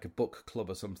 having like a book club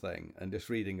or something, and just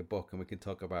reading a book, and we can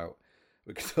talk about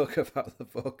the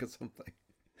book or something.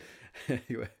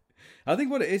 Anyway, I think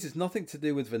what it is nothing to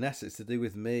do with Vanessa. It's to do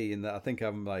with me, in that I think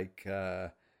I'm like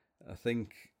I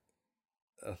think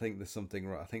there's something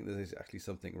wrong. I think there's actually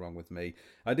something wrong with me.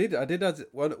 I did have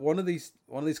one of these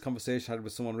conversations I had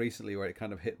with someone recently where it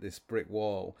kind of hit this brick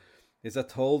wall. Is I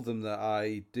told them that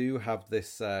I do have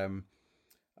this.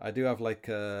 I do have like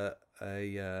a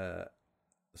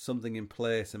something in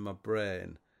place in my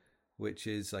brain, which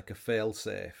is like a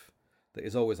failsafe that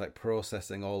is always like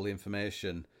processing all the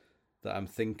information that I'm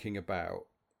thinking about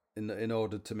in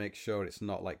order to make sure it's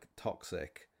not like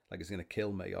toxic, like it's going to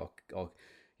kill me, or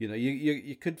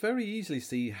you could very easily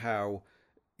see how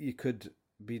you could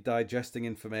be digesting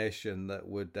information that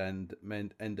would end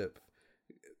up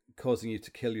causing you to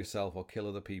kill yourself or kill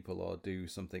other people or do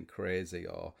something crazy,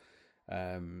 or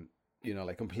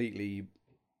like completely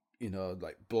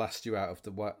like blast you out of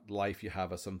the life you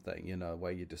have or something,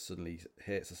 where you just suddenly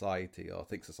hate society or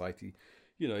think society,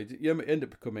 you end up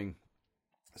becoming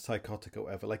psychotic or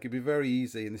whatever. Like, it'd be very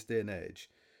easy in this day and age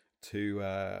to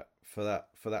for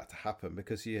that to happen,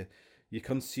 because you're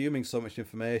consuming so much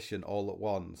information all at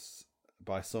once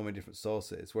by so many different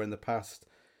sources, where in the past,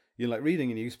 like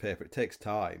reading a newspaper, it takes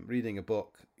time. Reading a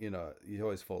book, you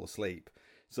always fall asleep.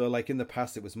 So like in the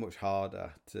past, it was much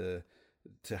harder to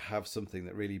have something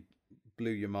that really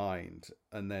blew your mind,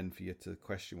 and then for you to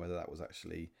question whether that was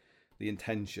actually the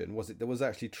intention. Was it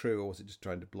actually true, or was it just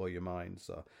trying to blow your mind?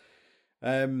 So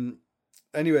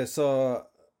anyway, so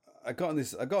I got on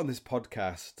this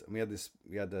podcast, and we had this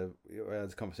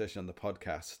conversation on the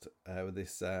podcast with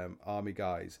this army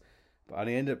guys, and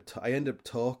I ended up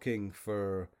talking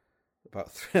for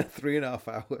about 3.5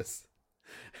 hours.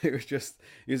 It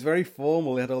was very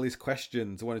formal. He had all these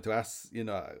questions I wanted to ask,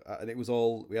 and it was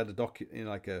all, we had a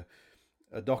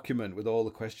document with all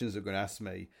the questions they were going to ask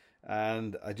me,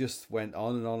 and I just went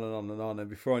on and on and on and on, and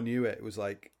before I knew it, it was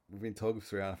like we've been talking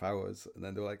for 3.5 hours, and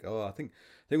then they were like, "Oh, I think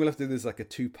we'll have to do this like a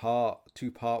two part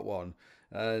one,"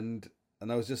 and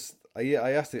I was just I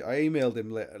emailed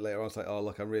him later on. I was like, "Oh,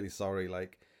 look, I'm really sorry.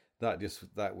 Like I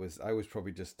was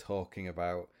probably just talking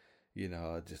about."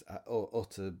 Just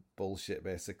utter bullshit,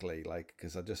 basically. Like,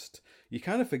 because you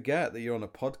kind of forget that you're on a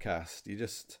podcast.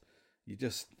 You're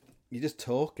just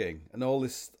talking, and all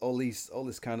this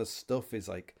kind of stuff is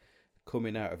like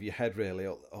coming out of your head, really,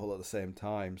 all at the same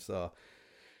time. So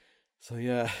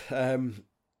yeah,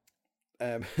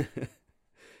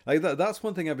 like that's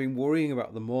one thing I've been worrying about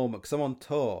at the moment, because I'm on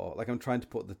tour. Like, I'm trying to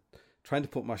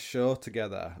put my show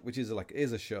together, which is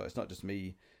a show. It's not just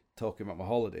me talking about my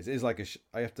holidays. It's like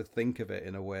I have to think of it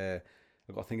in a way.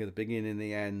 I've got to think of the beginning and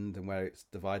the end, and where it's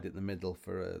divided in the middle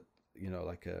for a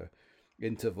like a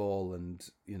interval, and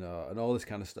and all this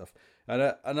kind of stuff.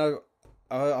 And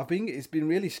it's been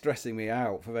really stressing me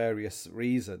out for various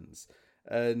reasons.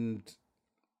 And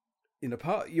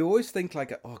you always think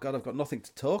like, oh god, I've got nothing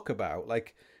to talk about.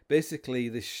 Like, basically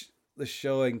the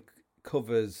showing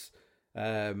covers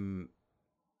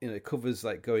it covers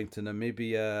like going to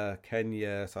Namibia,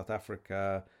 Kenya, South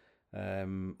Africa,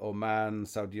 Oman,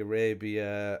 Saudi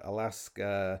Arabia,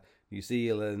 Alaska, New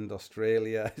Zealand,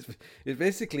 Australia. It's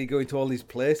basically going to all these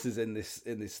places in this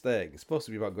thing. It's supposed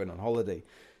to be about going on holiday,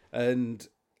 and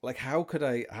like, how could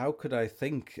I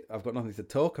think I've got nothing to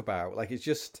talk about? Like, it's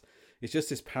just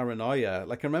this paranoia.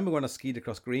 Like, I remember when I skied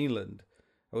across Greenland,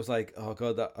 I was like, oh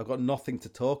god, I've got nothing to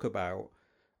talk about.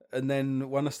 And then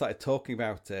when I started talking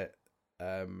about it,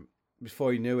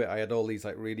 before you knew it, I had all these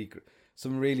like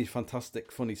some really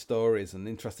fantastic, funny stories and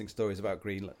interesting stories about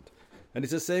Greenland. And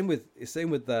it's the same with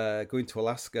going to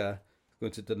Alaska,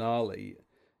 going to Denali.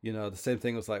 The same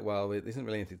thing was like, well, there isn't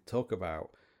really anything to talk about.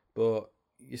 But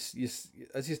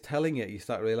as you're telling it, you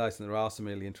start realizing there are some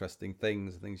really interesting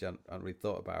things you haven't really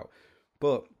thought about.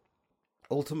 But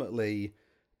ultimately,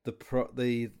 the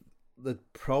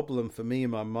problem for me in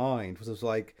my mind was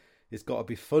like, it's got to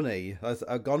be funny.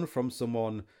 I've gone from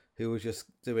someone who was just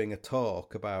doing a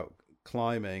talk about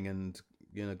climbing and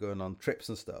going on trips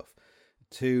and stuff,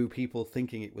 to people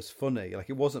thinking it was funny. Like,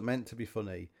 it wasn't meant to be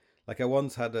funny. Like, I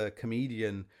once had a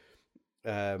comedian,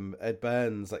 Ed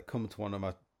Burns, like, come to one of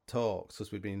my talks,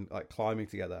 because we'd been like climbing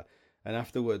together, and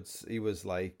afterwards he was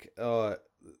like, "Oh,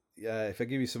 yeah, if I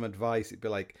give you some advice, it'd be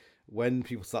like, when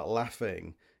people start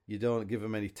laughing, you don't give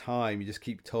them any time. You just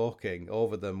keep talking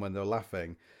over them when they're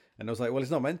laughing." And I was like, well, it's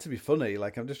not meant to be funny.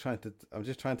 Like I'm just trying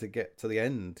to get to the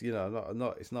end.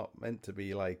 It's not meant to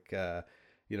be like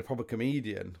proper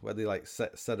comedian where they like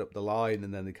set up the line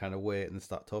and then they kind of wait and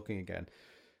start talking again.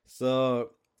 So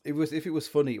if it was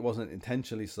funny, it wasn't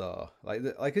intentionally so.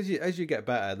 Like as you get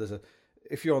better,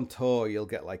 if you're on tour, you'll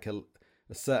get like a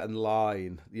certain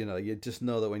line. You just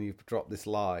know that when you've dropped this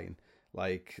line,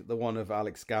 like the one of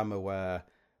Alex Gamma where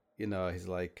he's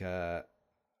like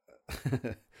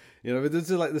but there's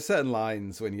like the certain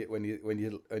lines when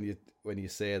you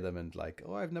say them and like,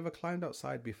 oh, I've never climbed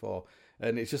outside before,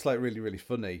 and it's just like really really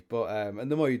funny. But and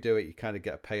the more you do it, you kind of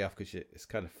get a payoff because it's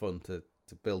kind of fun to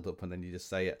build up and then you just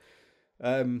say it.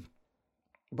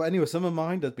 But anyway, some of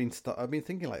mine I've been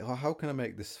thinking like, oh, how can I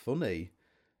make this funny?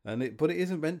 But it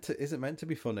isn't meant to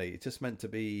be funny. It's just meant to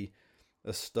be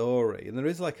a story, and there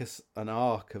is like an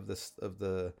arc of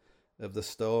the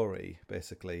story.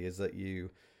 Basically, is that your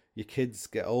kids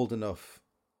get old enough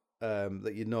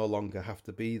that you no longer have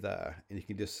to be there, and you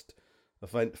can just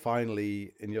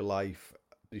finally in your life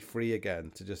be free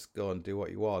again to just go and do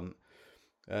what you want,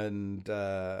 and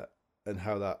how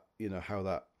that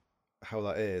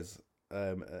is.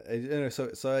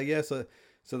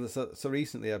 So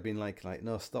recently I've been like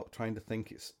no, stop trying to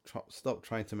think stop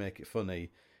trying to make it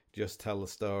funny, just tell the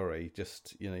story.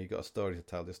 Just you got a story to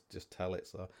tell, just tell it.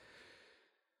 So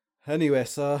anyway,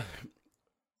 so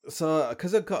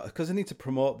because I need to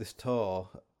promote this tour,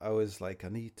 I was like I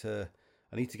need to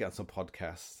get on some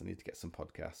podcasts. I need to get some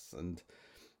podcasts, and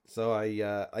so I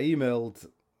emailed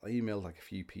like a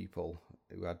few people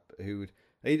I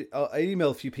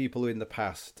emailed a few people who in the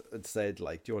past had said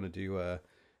like, do you want to do a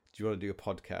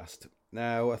podcast?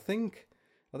 Now I think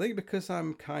because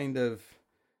I'm kind of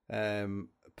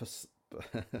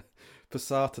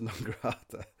persona non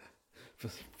grata,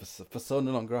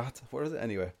 persona non grata. What is it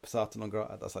anyway? Persona non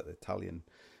grata. That's like the Italian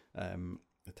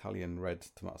red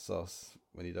tomato sauce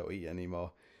when you don't eat it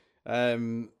anymore. I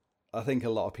think a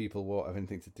lot of people won't have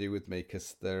anything to do with me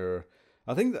because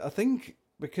I think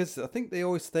they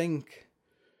always think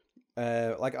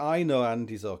like I know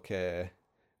Andy's okay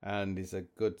and he's a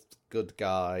good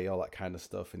guy, all that kind of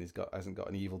stuff, and hasn't got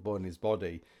an evil bone in his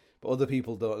body. But other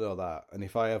people don't know that, and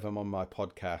if I have him on my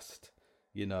podcast,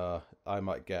 I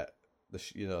might get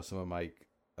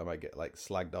I might get like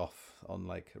slagged off on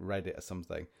like Reddit or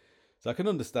something. So I can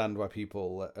understand why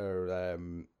people are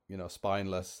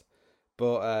spineless,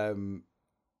 but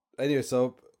anyway,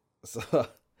 so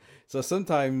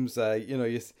sometimes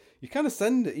you kind of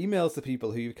send emails to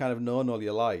people who you've kind of known all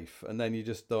your life, and then you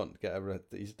just don't get a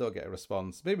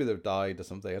response. Maybe they've died or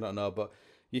something, I don't know, but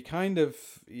you kind of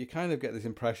get this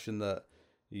impression that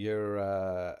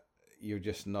you're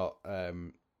just not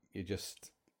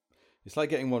it's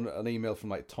like getting an email from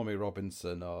like Tommy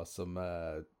Robinson or some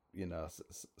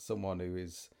someone who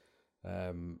is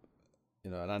an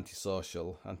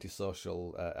antisocial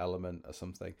element or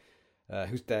something,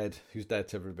 who's dead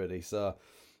to everybody. So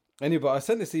anyway, I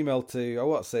sent this email to, I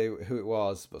won't say who it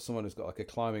was, but someone who's got like a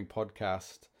climbing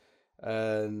podcast,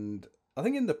 and I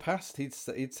think in the past he'd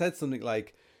said something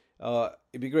like,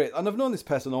 it'd be great, and I've known this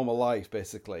person all my life,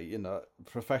 basically,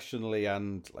 professionally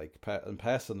and like and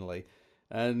personally,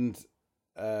 and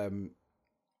I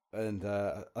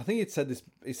think he'd said this.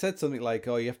 He said something like,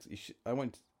 "Oh, it'd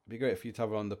be great for you to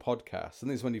have her on the podcast."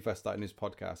 And this is when he first started his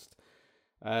podcast,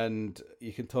 and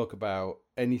you can talk about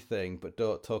anything, but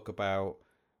don't talk about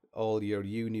all your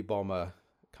Unabomber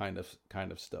kind of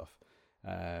stuff.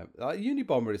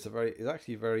 Unabomber is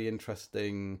actually a very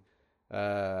interesting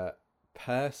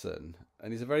person,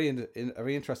 and he's a very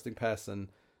interesting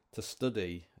person to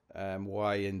study.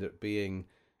 Why he ended up being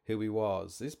who he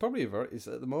was. He's probably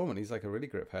at the moment he's like a really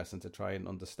great person to try and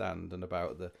understand, and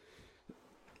about the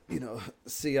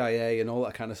CIA and all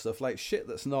that kind of stuff, like shit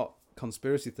that's not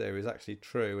conspiracy theory is actually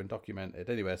true and documented.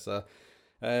 Anyway, so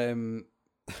like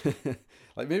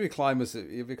maybe climbers,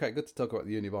 it'd be quite good to talk about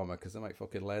the Unabomber because they might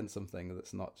fucking learn something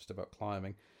that's not just about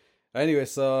climbing. Anyway,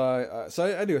 so I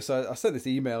sent this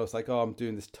email. It's like, oh, I'm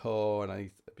doing this tour, and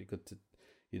it'd be good to,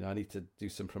 I need to do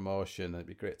some promotion, and it'd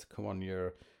be great to come on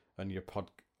the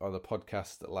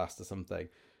podcast at last or something.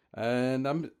 And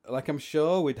I'm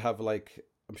sure we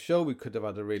could have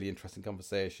had a really interesting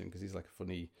conversation because he's like a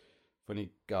funny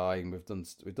guy, and we've done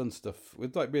stuff.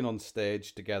 We've like been on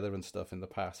stage together and stuff in the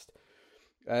past,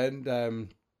 and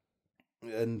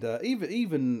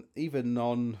even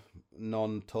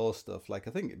non tour stuff. Like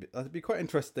I think it'd be quite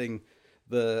interesting.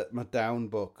 My down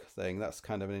book thing. That's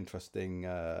kind of an interesting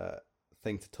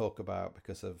thing to talk about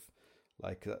because of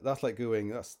like that's like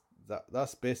going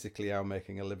that's basically how I'm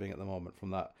making a living at the moment from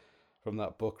that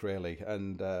book, really,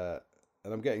 and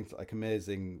I'm getting like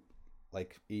amazing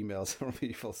like emails from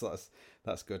people, so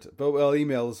that's good. But well,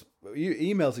 emails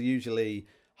are usually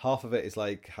half of it is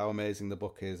like how amazing the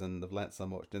book is and they've learnt so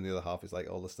much, and the other half is like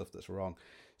all the stuff that's wrong.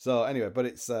 So anyway, but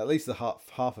it's at least the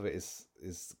half of it is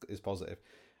positive,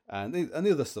 and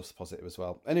the other stuff's positive as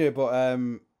well. Anyway, but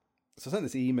so I sent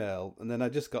this email, and then I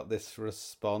just got this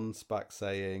response back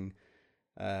saying,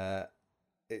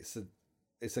 it's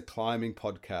a climbing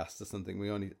podcast or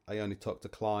something. I only talk to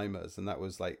climbers, and that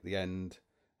was like the end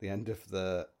of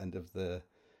the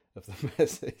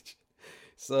message.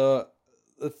 So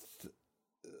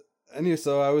anyway,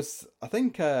 so I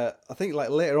think like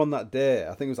later on that day,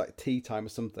 I think it was like tea time or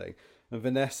something, and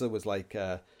Vanessa was like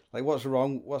what's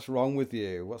wrong with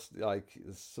you? What's like,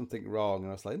 is something wrong? And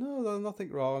I was like, no, there's nothing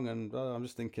wrong, and I'm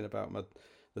just thinking about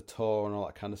the tour and all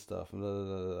that kind of stuff, and blah, blah,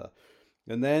 blah, blah.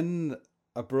 And then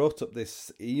I brought up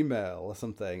this email or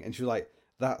something, and she was like,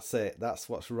 that's it, that's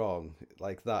what's wrong,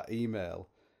 like that email.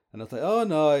 And I was like, oh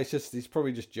no, he's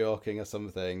probably just joking or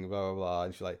something, blah blah blah.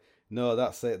 And she's like, no,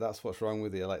 that's it, that's what's wrong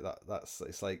with you, like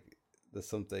it's like there's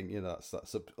something, that's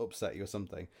upset you or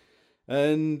something.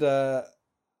 And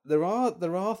there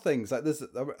are things like this.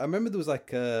 I remember there was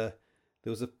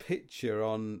a picture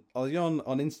on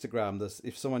Instagram.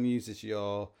 If someone uses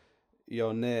your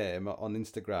name on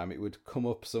Instagram, it would come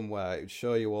up somewhere. It would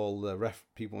show you all the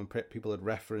people had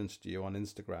referenced you on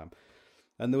Instagram.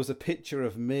 And there was a picture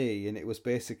of me, and it was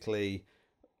basically,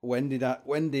 when did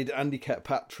Andy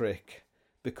Kirkpatrick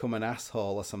become an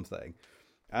asshole or something?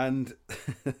 And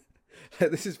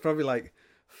this is probably like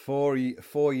 4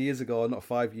 years ago, not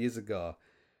 5 years ago,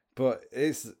 but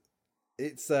it's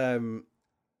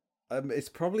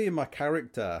probably in my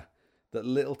character that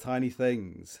little tiny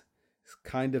things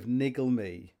kind of niggle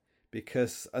me,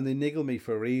 and they niggle me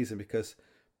for a reason, because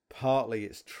partly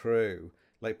it's true,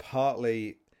 like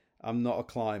partly I'm not a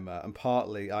climber, and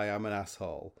partly I am an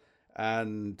asshole.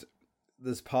 And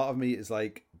there's part of me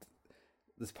that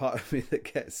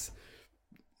gets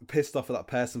pissed off at that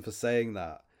person for saying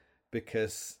that,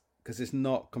 because it's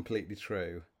not completely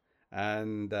true,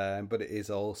 and but it is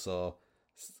also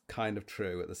kind of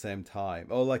true at the same time.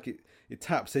 Or like it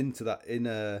taps into that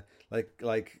inner,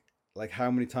 like how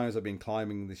many times I've been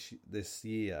climbing this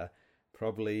year,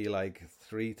 probably like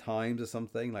 3 times or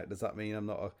something. Like, does that mean I'm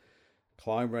not a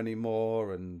climber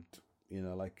anymore? And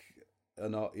like,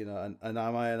 and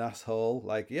am I an asshole?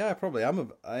 Like, yeah, probably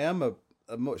I am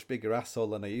a much bigger asshole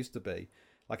than I used to be.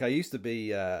 Like, I used to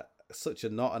be such a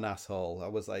not an asshole. I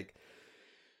was like,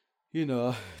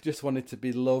 just wanted to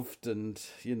be loved, and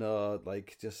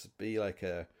like just be like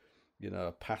a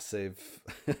passive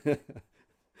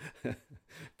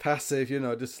passive,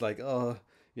 just like, oh,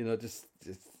 just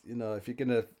if you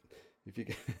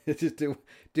just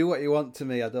do what you want to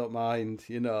me, I don't mind,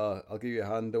 I'll give you a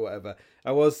hand or whatever.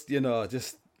 I was,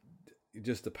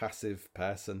 just a passive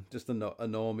person, just a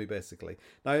normie basically.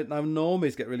 Now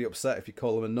normies get really upset if you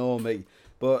call them a normie,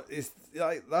 but it's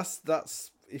like that's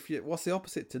what's the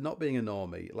opposite to not being a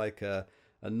normie? Like a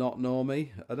not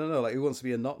normie? I don't know. Like, who wants to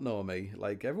be a not normie?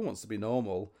 Like, everyone wants to be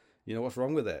normal. What's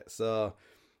wrong with it? So,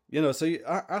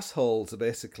 assholes are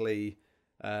basically,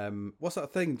 what's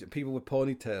that thing? People with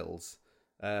ponytails.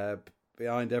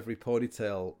 Behind every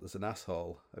ponytail, there's an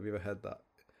asshole. Have you ever heard that?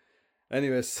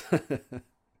 Anyways, that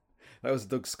was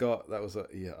Doug Scott. That was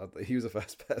he was the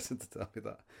first person to tell me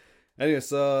that. Anyway,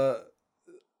 so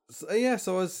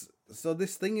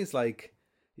this thing is like,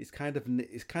 it's kind of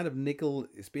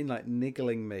it's been like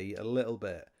niggling me a little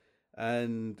bit.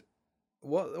 And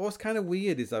what's kind of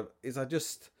weird is I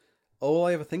just, all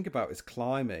I ever think about is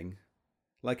climbing.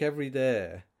 Like, every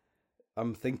day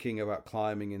I'm thinking about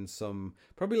climbing in some,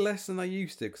 probably less than I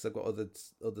used to, because I've got other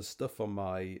stuff on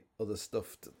my other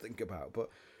stuff to think about. But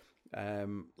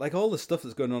like, all the stuff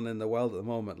that's going on in the world at the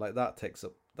moment, like that takes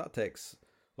up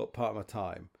part of my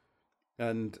time.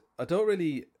 And I don't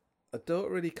really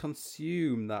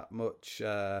consume that much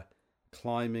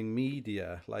climbing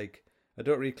media. Like, I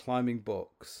don't read climbing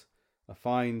books. I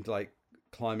find like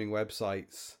climbing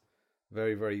websites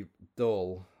very, very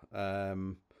dull. I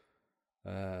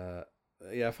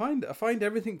find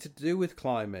everything to do with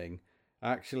climbing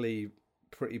actually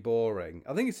pretty boring.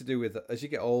 I think it's to do with, as you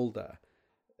get older,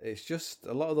 it's just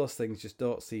a lot of those things just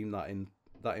don't seem that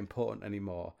important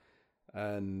anymore.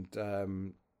 And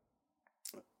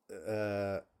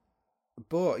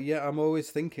but yeah, I'm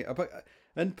always thinking about,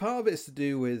 and part of it's to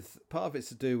do with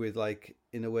like,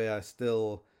 in a way,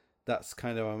 that's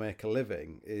kind of how I make a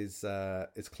living, is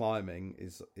climbing,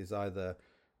 is either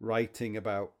writing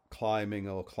about climbing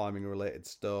or climbing related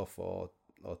stuff, or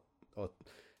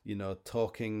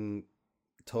talking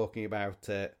about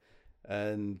it.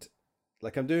 And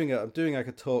like I'm doing like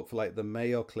a talk for like the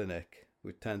Mayo Clinic,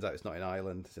 which turns out it's not in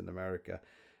Ireland, it's in America.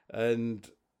 And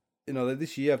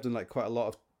this year I've done like quite a lot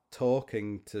of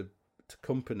talking to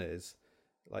companies,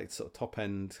 like sort of top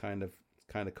end kind of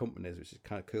companies, which is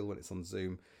kind of cool when it's on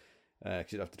Zoom,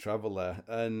 because you don't have to travel there.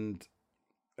 And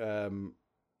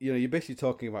you're basically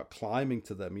talking about climbing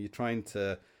to them. You're trying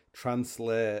to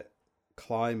translate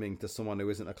climbing to someone who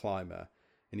isn't a climber,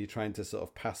 and you're trying to sort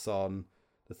of pass on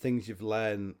the things you've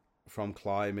learned from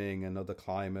climbing and other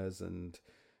climbers and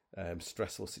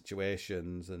stressful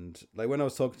situations. And like when I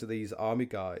was talking to these army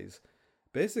guys,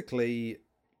 basically,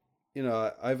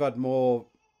 I've had more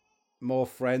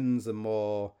friends and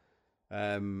more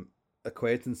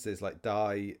acquaintances like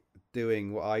die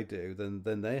doing what I do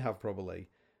than they have probably.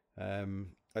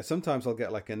 Sometimes I'll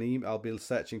get like an email. I'll be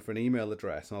searching for an email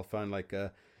address and I'll find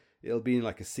it'll be in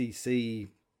like a CC,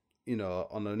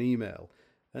 on an email,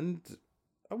 and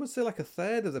I would say like a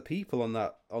third of the people on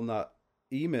that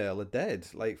email are dead,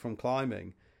 like from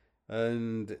climbing,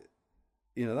 and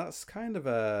that's kind of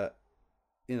a,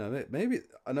 maybe.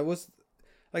 And I was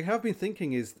like, I've been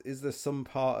thinking, is there some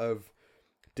part of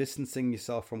distancing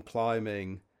yourself from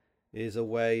climbing is a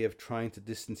way of trying to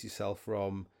distance yourself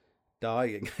from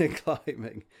dying and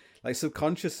climbing, like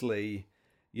subconsciously,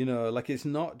 like it's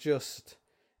not just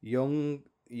young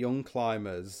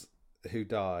climbers who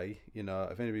die.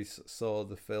 If anybody saw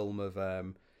the film of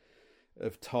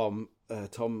Tom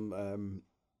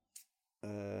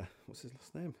what's his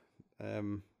last name,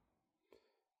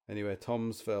 anyway,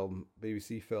 Tom's film,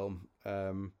 BBC film,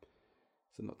 so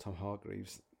not Tom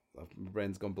Hargreaves, my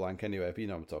brain's gone blank anyway, but you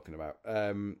know what I'm talking about.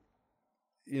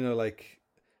 Like,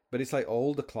 but it's like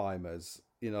older climbers,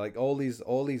 like all these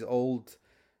old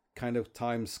kind of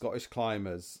time Scottish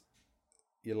climbers,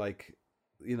 you're like,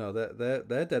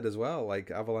 they're dead as well,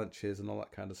 like avalanches and all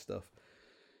that kind of stuff.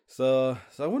 So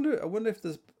I wonder if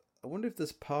there's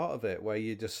part of it where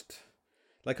you just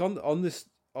like on this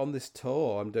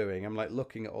tour I'm like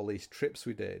looking at all these trips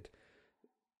we did,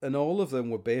 and all of them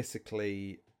were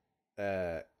basically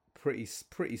pretty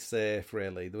safe,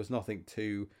 really. There was nothing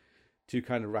too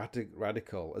kind of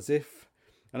radical, as if,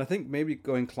 and I think maybe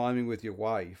going climbing with your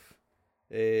wife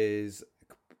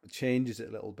changes it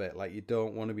a little bit. Like, you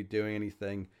don't want to be doing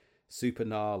anything super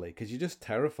gnarly because you're just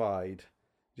terrified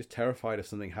of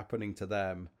something happening to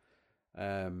them,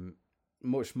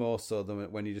 much more so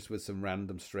than when you're just with some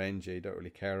random stranger you don't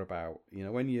really care about.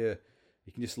 When you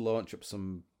can just launch up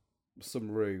some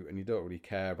route and you don't really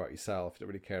care about yourself, you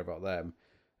don't really care about them,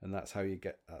 and that's how you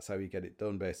get it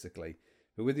done, basically.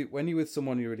 But when you're with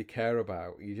someone you really care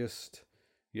about, you just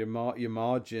your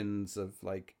margins of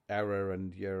like error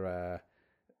and your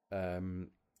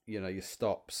your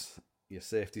stops, your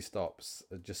safety stops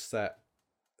are just set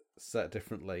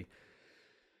differently.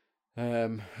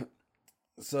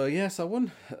 So yes, I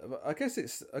guess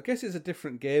it's a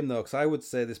different game though, because I would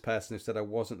say this person who said I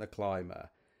wasn't a climber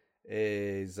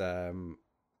is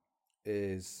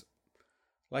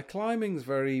like, climbing's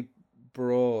very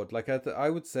broad. Like I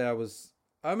would say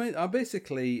I'm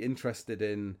basically interested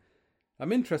in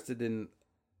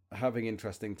having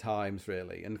interesting times,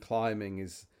 really, and climbing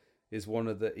is one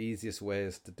of the easiest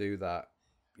ways to do that.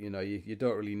 You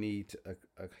don't really need a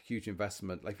huge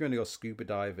investment. Like, if you want to go scuba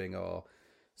diving or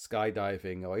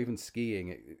skydiving or even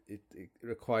skiing, it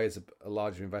requires a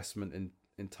larger investment in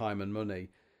time and money,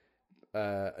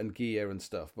 and gear and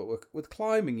stuff. But with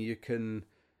climbing, you can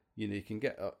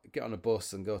get on a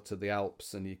bus and go to the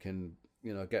Alps, and you can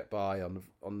get by on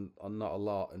not a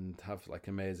lot and have like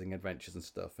amazing adventures and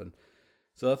stuff. And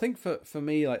so I think for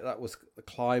me, like, that was,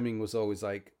 climbing was always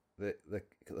like the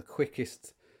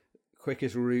quickest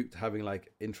route to having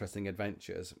like interesting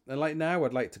adventures. And like now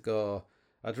I'd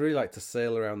really like to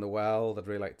sail around the world. I'd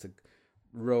really like to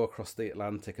row across the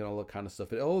Atlantic and all that kind of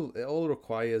stuff. It all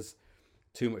requires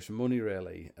too much money,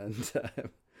 really, and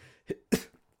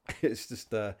it's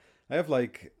just I have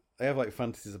like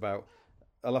fantasies about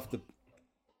I'll have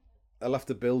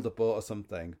to build a boat or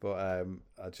something, but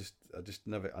I just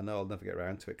never, I know I'll never get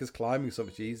around to it because climbing's so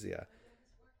much easier,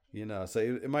 So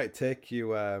it might take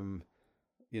you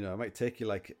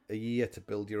like a year to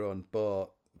build your own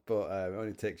boat, but it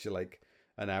only takes you like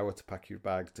an hour to pack your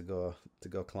bag to go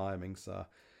climbing. So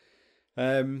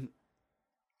yeah,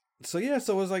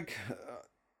 so I was like,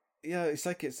 yeah, it's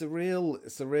like it's a real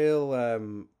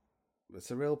problem. It's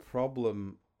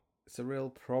a real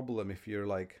problem if you're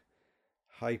like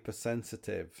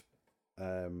hypersensitive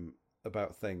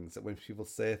about things, that when people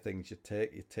say things, you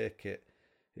take it.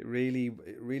 It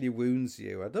really wounds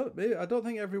you. I don't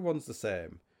think everyone's the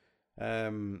same.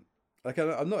 like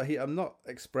I'm not here. I'm not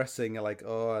expressing like,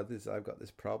 oh, this I've got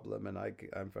this problem and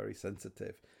I'm very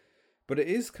sensitive. But it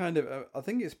is kind of. I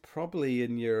think it's probably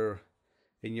in your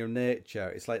nature.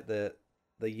 It's like the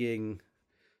yin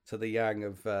to the yang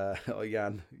of or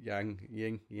yang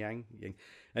yin.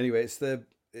 Anyway, it's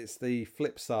the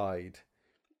flip side.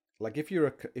 Like if you're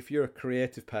a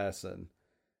creative person,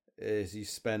 is you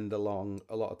spend a lot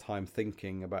of time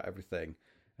thinking about everything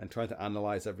and trying to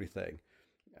analyze everything,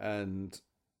 and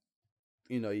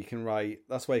you can write.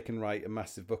 That's why you can write a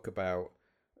massive book about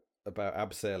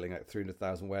abseiling, like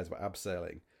 300,000 words about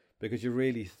abseiling, because you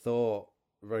really thought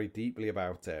very deeply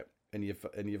about it, and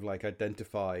you've like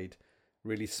identified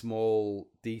really small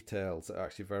details that are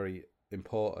actually very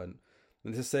important.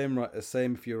 And it's the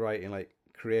same if you're writing like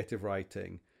creative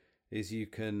writing, is you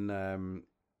can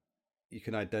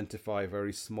identify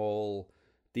very small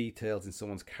details in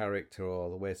someone's character, or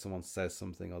the way someone says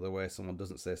something, or the way someone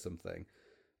doesn't say something,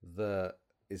 that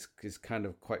is kind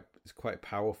of quite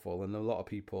powerful. And a lot of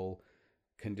people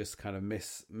can just kind of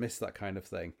miss that kind of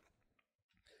thing.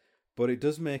 But it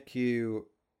does make you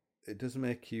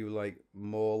like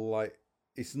more like,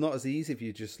 it's not as easy if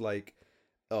you just like,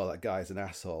 oh, that guy's an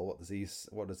asshole.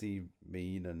 What does he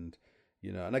mean? And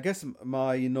and I guess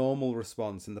my normal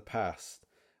response in the past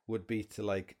would be to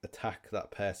like attack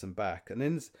that person back, and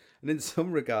in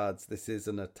some regards, this is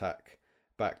an attack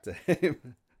back to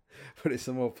him, but it's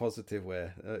a more positive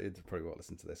way. It probably won't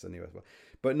listen to this anyway,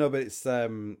 but no, but it's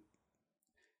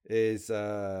is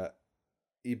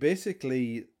you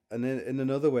basically, and in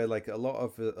another way, like a lot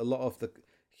of the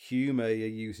humor you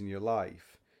use in your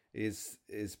life is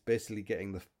basically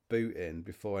getting the boot in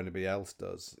before anybody else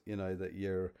does. That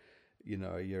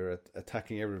you're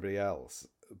attacking everybody else,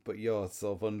 but you're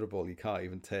so vulnerable you can't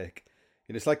even take.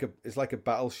 It's like a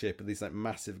battleship with these like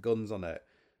massive guns on it,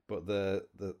 but the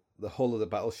hull of the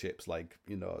battleship's like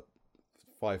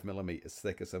 5 millimeters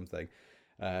thick or something.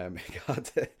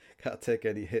 Can't take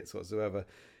any hits whatsoever.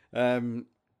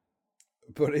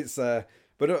 But it's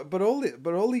but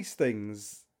all these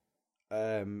things,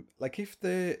 like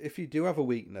if you do have a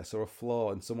weakness or a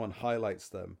flaw and someone highlights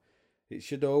them, it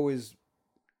should always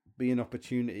be an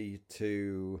opportunity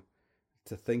to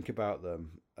think about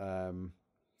them,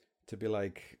 to be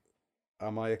like,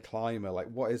 am I a climber? Like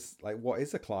what is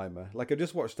a climber? Like I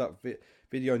just watched that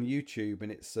video on YouTube,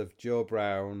 and it's of Joe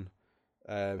Brown,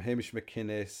 Hamish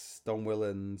McInnes, Don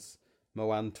Willens,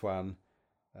 Mo Antoine,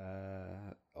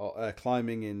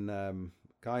 climbing in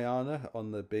Guyana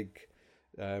on the big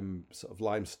sort of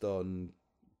limestone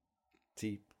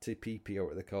TPP, or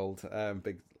what they're called,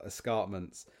 big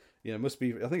escarpments. It must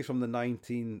be, I think it's from the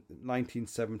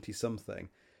 1970 something,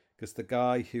 because the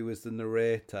guy who was the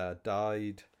narrator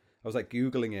died. I was like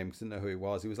Googling him because I didn't know who he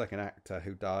was. He was like an actor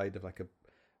who died of like a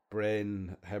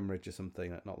brain hemorrhage or something,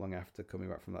 like not long after coming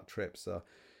back from that trip. So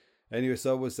anyway,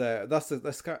 so was that's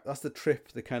the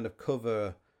trip they kind of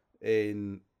cover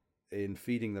in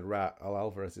Feeding the Rat, Al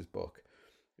Alvarez's book.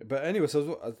 But anyway,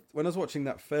 so when I was watching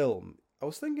that film, I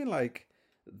was thinking like,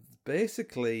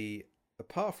 basically,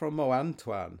 apart from Mo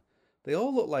Antoine, they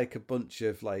all look like a bunch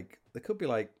of like, they could be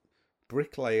like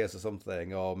bricklayers or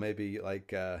something, or maybe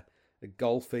like a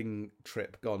golfing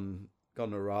trip gone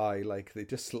awry. Like they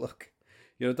just look,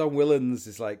 Don Willens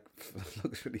is like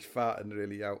looks really fat and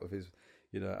really out of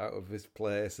his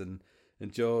place, and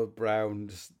Joe Brown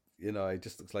just, he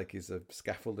just looks like he's a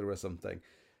scaffolder or something.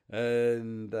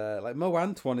 And like Mo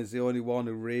Antoine is the only one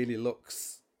who really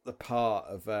looks the part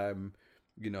of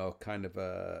kind of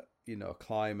a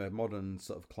climber, modern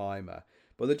sort of climber.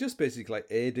 But they're just basically like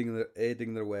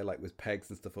aiding their way, like with pegs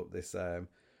and stuff up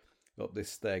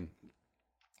this thing.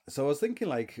 So I was thinking,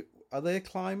 like, are they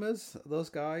climbers, those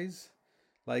guys?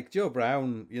 Like Joe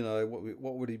Brown,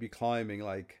 what would he be climbing?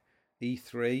 Like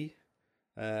E3?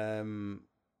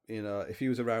 If he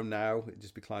was around now, he'd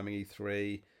just be climbing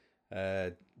E3.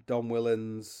 Don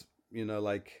Willens,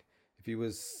 like if he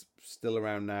was still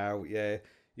around now, yeah,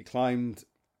 he climbed,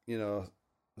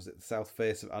 was it the south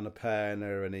face of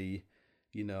Annapurna, and he,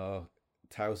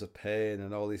 Towers of Pain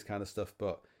and all these kind of stuff.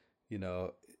 But,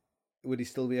 would he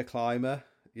still be a climber?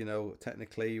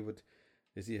 Technically,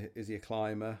 is he a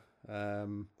climber?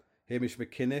 Hamish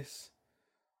McInnes,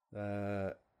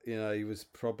 he was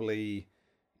probably,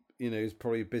 he was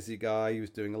probably a busy guy. He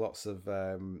was doing lots of,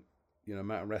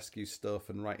 mountain rescue stuff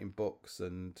and writing books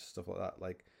and stuff like that.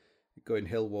 Like going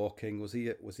hill walking. Was he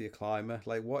a climber?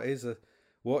 Like what do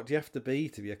you have to be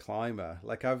a climber?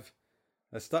 Like I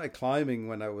started climbing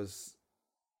when I was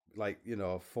like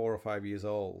 4 or 5 years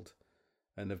old,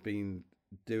 and have been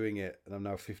doing it, and I'm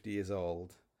now 50 years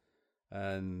old,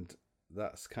 and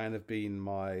that's kind of been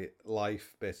my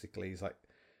life basically. It's like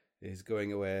is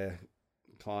going away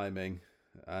climbing,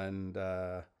 and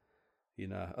I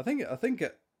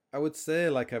would say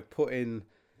like I've put in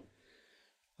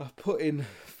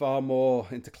far more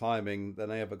into climbing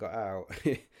than I ever got out,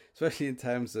 especially in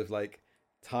terms of like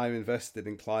time invested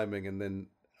in climbing and then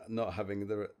not having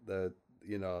the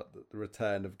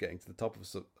return of getting to the top of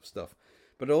stuff,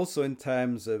 but also in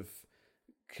terms of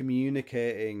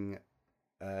communicating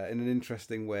in an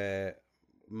interesting way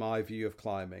my view of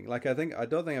climbing. Like I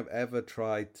don't think I've ever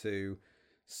tried to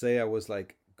say I was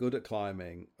like good at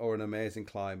climbing or an amazing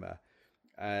climber.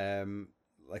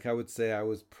 Like I would say I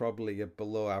was probably a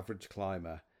below average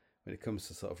climber when it comes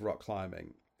to sort of rock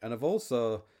climbing. And I've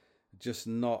also just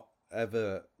not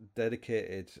ever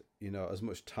dedicated, as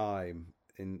much time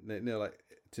in, like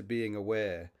to being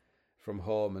away from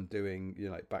home and doing,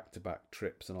 like back to back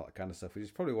trips and all that kind of stuff, which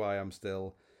is probably why I'm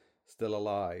still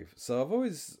alive. So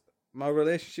my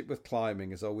relationship with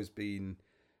climbing has always been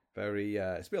very,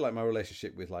 it's a bit like my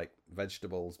relationship with like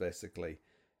vegetables, basically.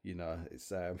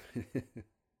 It's,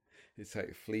 it's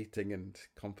like fleeting and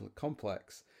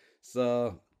complex.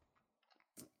 So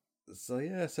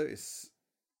yeah, so it's,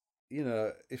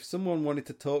 if someone wanted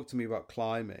to talk to me about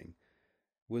climbing,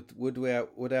 would I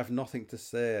have nothing to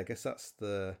say? I guess that's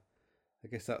the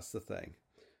thing.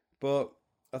 But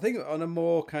I think on a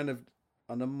more kind of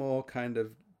on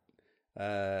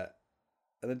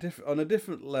a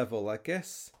different level, I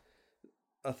guess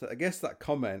that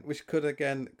comment, which could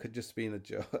just be a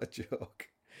joke,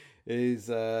 is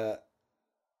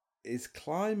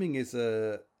climbing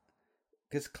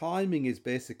because climbing is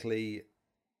basically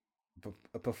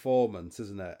a performance,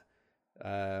 isn't it?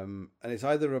 And it's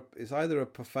either a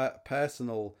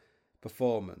personal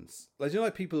performance, like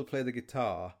like people who play the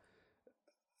guitar,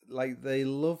 like they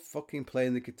love fucking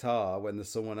playing the guitar when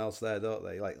there's someone else there, don't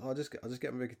they? Like, I'll just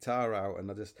get my guitar out and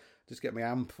I just get my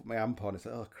amp on. It's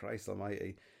like, oh Christ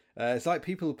Almighty! It's like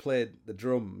people who play the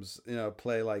drums,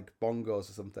 play like bongos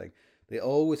or something. They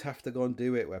always have to go and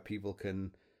do it where people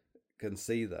can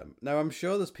see them. Now I'm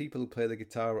sure there's people who play the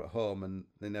guitar at home and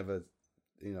they never,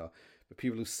 but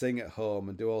people who sing at home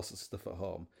and do all sorts of stuff at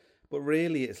home. But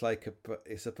really, it's like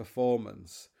it's a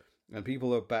performance. And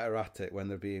people are better at it when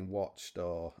they're being watched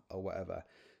or whatever.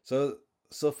 So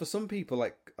for some people,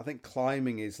 like I think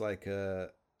climbing is like an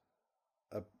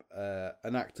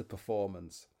act of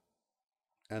performance,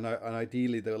 and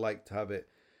ideally they like to have it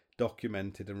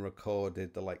documented and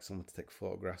recorded. They like someone to take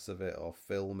photographs of it or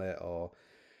film it or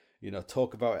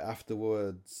talk about it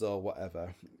afterwards or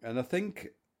whatever. And I think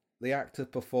the act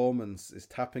of performance is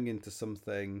tapping into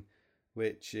something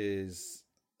which is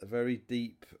a very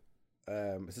deep.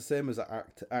 It's the same as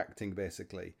acting,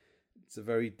 basically. It's a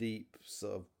very deep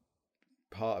sort of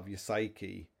part of your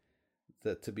psyche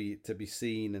that to be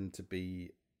seen and to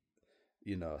be,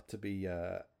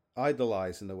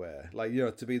 idolized in a way. Like,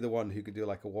 to be the one who can do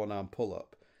like a one-arm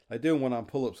pull-up. Like doing one-arm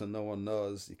pull-ups and no one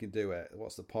knows you can do it.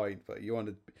 What's the point? But you want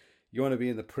to be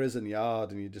in the prison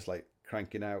yard and you're just like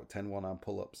cranking out 10 one-arm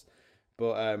pull-ups.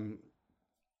 But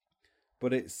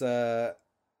it's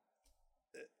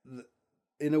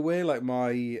in a way, like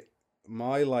my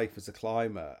life as a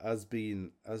climber has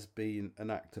been an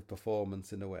act of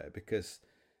performance in a way, because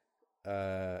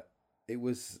it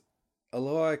was,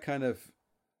 although I kind of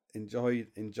enjoyed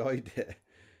it,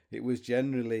 it was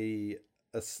generally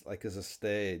as a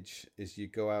stage. Is you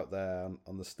go out there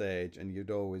on the stage and you'd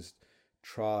always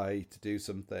try to do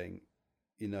something,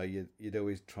 you'd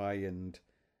always try and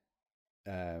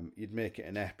you'd make it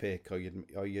an epic, or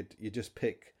you'd just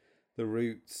pick the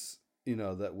routes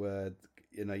that were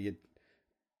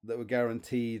that were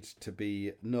guaranteed to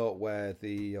be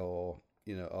noteworthy or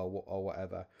or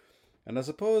whatever. And I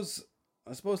suppose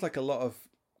like a lot of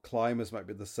climbers might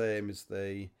be the same, as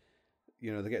they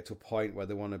get to a point where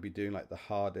they want to be doing like the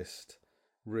hardest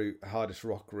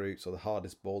rock routes or the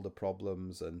hardest boulder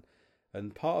problems,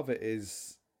 and part of it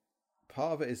is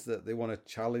that they want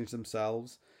to challenge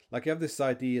themselves. Like, you have this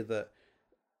idea that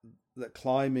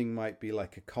climbing might be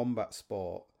like a combat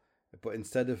sport, but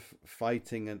instead of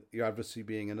fighting your adversary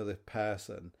being another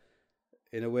person,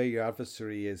 in a way your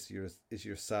adversary is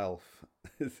yourself.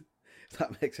 If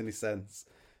that makes any sense.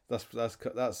 That's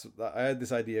I had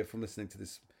this idea from listening to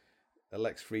this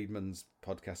Lex Friedman's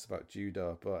podcast about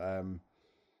judo, but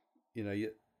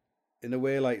you, in a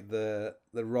way, like the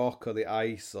rock or the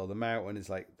ice or the mountain is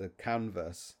like the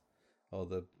canvas or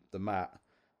the mat,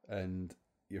 and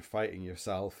you're fighting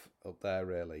yourself up there,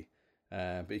 really.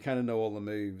 But you kind of know all the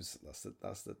moves. That's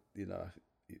the you don't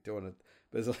want to.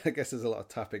 But I guess there's a lot of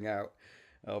tapping out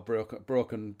or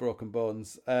broken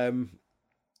bones. I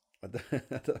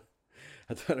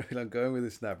don't know where I'm going with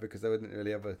this now, because I wouldn't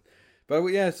really have a. But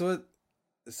yeah, so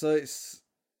it's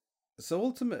so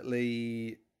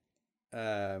ultimately,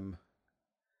 I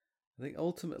think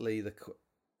ultimately it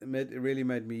really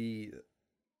made me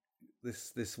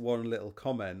this one little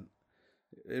comment.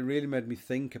 It really made me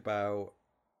think about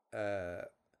uh,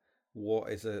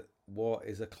 what is a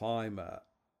climber,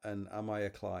 and am I a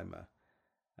climber?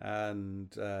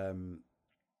 And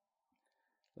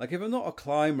like, if I'm not a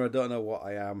climber, I don't know what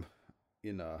I am.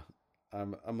 You know,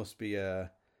 I must be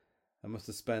a I must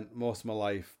have spent most of my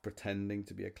life pretending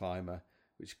to be a climber,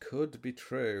 which could be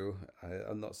true.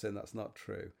 I'm not saying that's not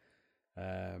true.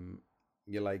 Um,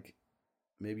 you're like,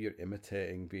 maybe you're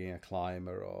imitating being a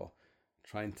climber, or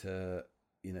trying to,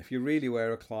 if you really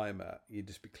were a climber, you'd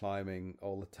just be climbing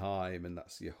all the time, and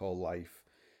that's your whole life.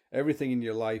 Everything in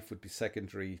your life would be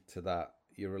secondary to that.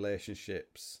 Your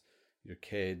relationships, your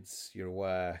kids, your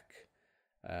work.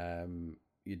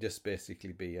 You'd just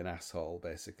basically be an asshole,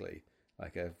 basically,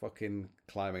 like a fucking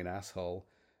climbing asshole.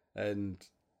 And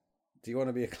do you want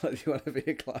to be do you want to be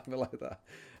a climber like that?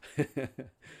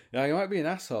 Yeah, I might be an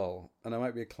asshole and I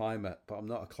might be a climber, but I'm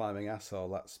not a climbing asshole.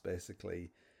 That's basically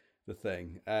the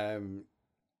thing.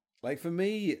 Like for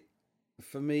me,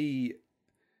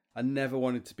 I never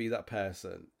wanted to be that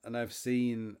person. And I've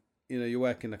seen, you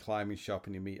work in a climbing shop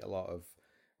and you meet a lot of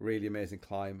really amazing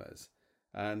climbers.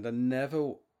 And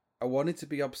I wanted to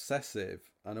be obsessive,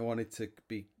 and I wanted to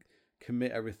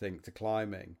commit everything to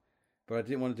climbing, but I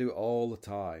didn't want to do it all the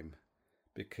time,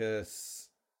 because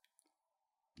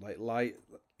like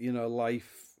life.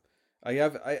 I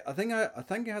think I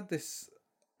had this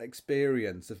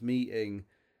experience of meeting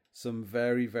some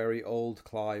very, very old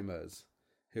climbers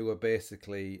who were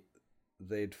basically,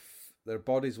 their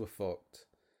bodies were fucked.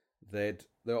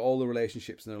 All the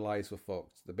relationships in their lives were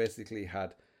fucked. They basically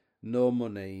had no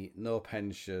money, no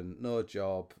pension, no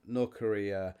job, no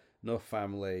career, no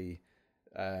family,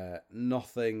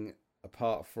 nothing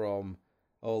apart from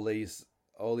all these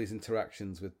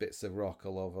interactions with bits of rock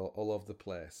all over the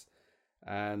place.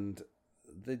 And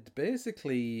they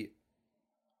basically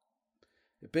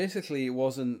it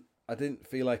wasn't. I didn't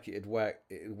feel like it had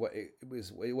worked. It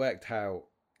worked out,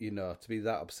 to be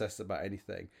that obsessed about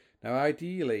anything. Now,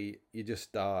 ideally, you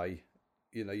just die.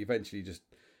 You eventually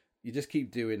you just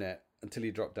keep doing it until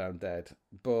you drop down dead.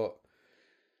 But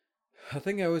I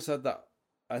think I always had that.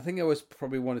 I think I always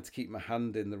probably wanted to keep my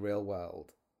hand in the real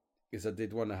world, because I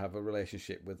did want to have a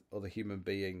relationship with other human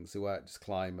beings who weren't just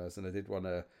climbers, and I did want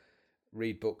to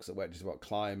read books that weren't just about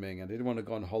climbing. I didn't want to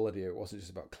go on holiday. It wasn't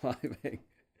just about climbing.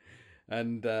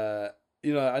 And I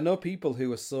know people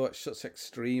who are such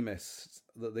extremists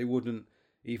that they wouldn't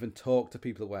even talk to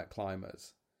people who weren't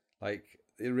climbers. Like,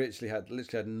 they literally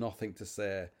had nothing to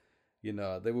say.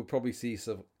 They would probably see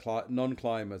some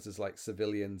non-climbers as like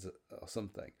civilians or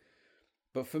something.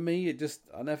 But for me,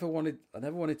 I never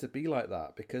wanted to be like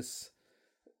that, because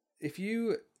if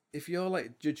you're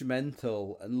like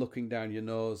judgmental and looking down your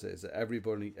noses at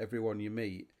everyone you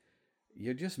meet,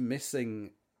 you're just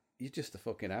a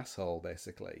fucking asshole,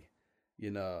 basically.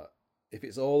 If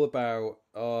it's all about,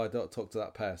 oh, I don't talk to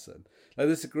that person. Like,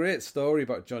 there's a great story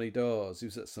about Johnny Dawes,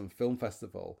 who's at some film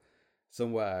festival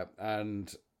somewhere,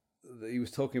 and he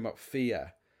was talking about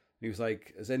fear. He was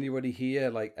like, has anybody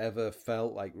here like ever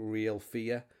felt like real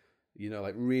fear?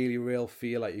 Like really real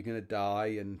fear, like you're gonna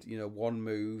die, and one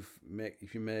move,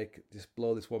 just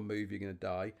blow this one move, you're gonna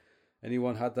die.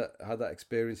 Anyone had that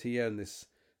experience here? And this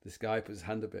guy put his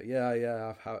hand up.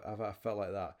 Yeah, I've felt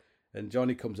like that. And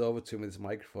Johnny comes over to him with his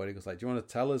microphone. He goes like, do you want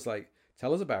to tell us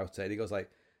about it? And he goes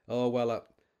like, oh well,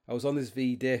 I was on this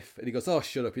V-diff. And he goes, oh,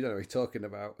 shut up, you don't know what you're talking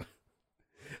about.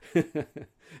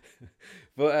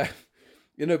 But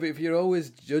but if you're always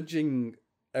judging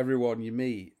everyone you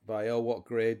meet by, oh, what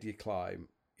grade do you climb?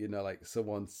 Like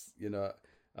someone's,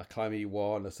 a climb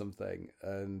E1 or something,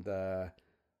 and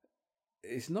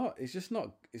it's not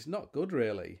good,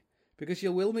 really, because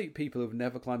you will meet people who've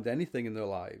never climbed anything in their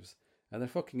lives, and they're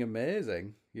fucking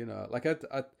amazing. Like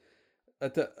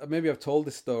maybe I've told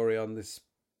this story on this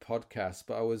podcast,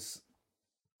 but I was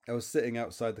sitting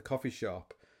outside the coffee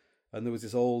shop, and there was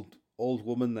this old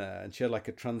woman there, and she had like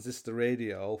a transistor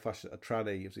radio, old fashioned, a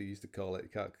tranny, as we used to call it. You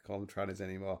can't call them trannies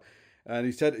anymore.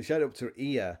 And she had it up to her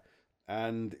ear,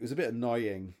 and it was a bit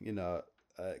annoying,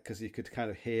 because you could kind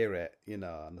of hear it, And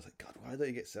I was like, God, why don't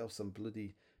you get yourself some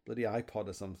bloody iPod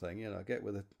or something? Get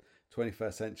with the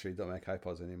 21st century. Don't make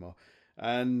iPods anymore.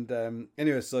 And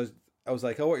anyway, so I was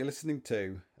like, oh, what are you listening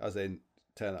to? As in,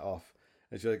 turn it off.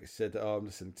 And she said, oh, I'm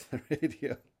listening to the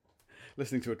radio,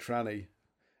 listening to a tranny.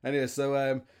 Anyway,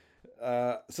 so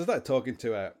I started talking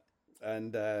to her,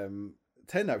 and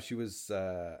turned out she was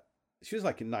she was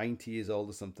like 90 years old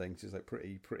or something. She was like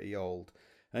pretty old,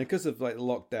 and because of like the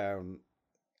lockdown,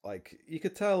 like you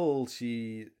could tell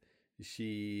she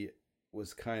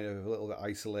was kind of a little bit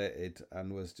isolated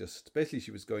and was just basically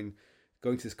she was going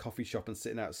to this coffee shop and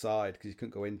sitting outside because you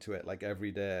couldn't go into it like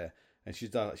every day. And she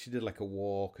did like a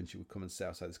walk, and she would come and sit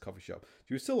outside this coffee shop.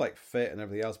 She was still like fit and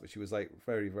everything else, but she was like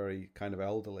very kind of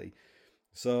elderly.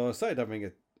 So I started having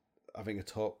a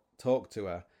talk to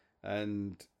her,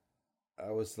 and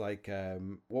I was like,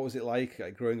 "What was it like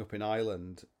growing up in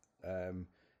Ireland?" And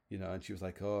she was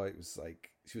like, "Oh, it was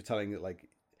like," she was telling it like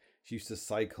she used to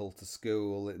cycle to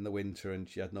school in the winter, and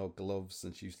she had no gloves,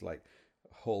 and she used to like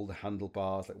hold the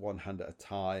handlebars like one hand at a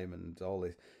time, and all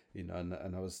this,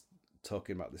 and I was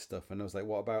talking about this stuff, and I was like,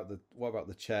 what about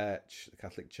the church, the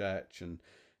Catholic Church? And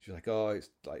she was like, oh, it's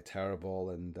like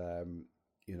terrible, and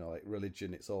like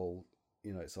religion, it's all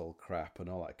crap and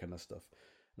all that kind of stuff.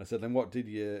 And I said, then what did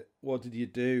you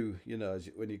do,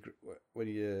 when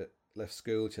you left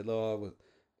school? She said, oh,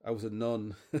 I was a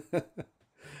nun.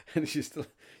 And she still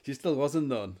was a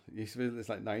nun. She was this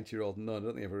like 90-year-old nun. I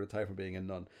don't think I ever retired from being a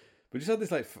nun. But just had this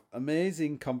like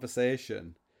amazing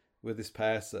conversation with this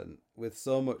person with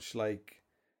so much like,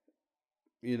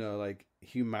 like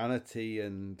humanity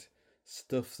and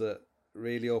stuff that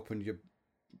really opened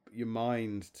your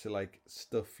mind to like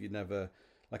stuff you never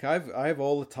like. I have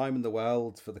all the time in the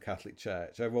world for the Catholic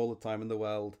Church. I have all the time in the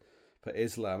world for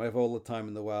Islam. I have all the time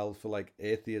in the world for like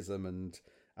atheism and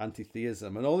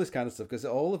anti-theism and all this kind of stuff, because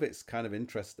all of it's kind of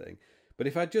interesting. But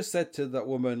if I just said to that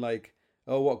woman like,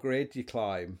 oh, what grade do you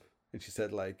climb? And she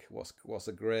said like, what's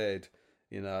a grade?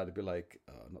 I'd be like,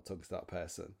 oh, I'm not talking to that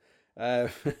person.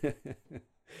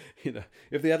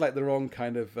 If they had like the wrong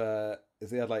kind of, if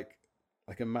they had like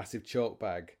a massive chalk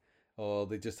bag, or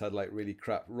they just had like really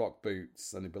crap rock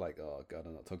boots, and they'd be like, oh God,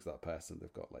 I'm not talking to that person.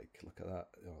 They've got like, look at that.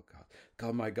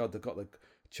 Oh my God, they've got the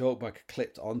chalk bag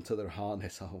clipped onto their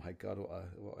harness. Oh my God,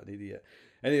 what an idiot.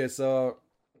 Anyway, so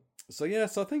yeah,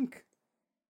 so I think,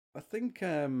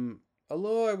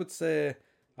 although I would say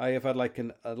I have had like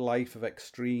a life of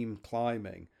extreme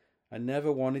climbing, I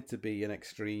never wanted to be an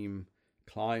extreme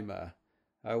climber.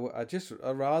 I'd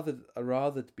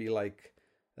rather be like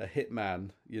a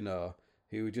hitman,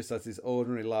 who just has this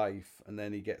ordinary life, and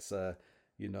then he gets an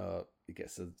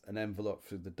envelope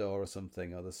through the door or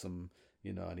something, or there's some,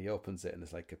 and he opens it and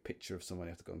there's like a picture of someone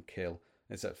you have to go and kill.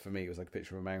 Except for me, it was like a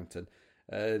picture of a mountain,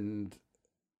 and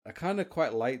I kind of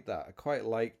quite liked that. I quite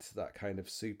liked that kind of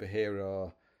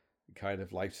superhero kind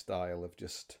of lifestyle of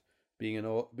just being an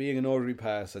ordinary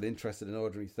person interested in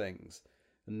ordinary things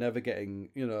and never getting,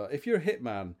 if you're a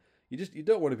hitman, you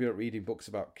don't want to be reading books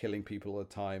about killing people all the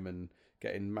time and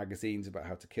getting magazines about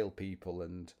how to kill people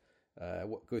and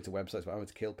go to websites about how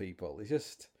to kill people. It's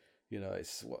just,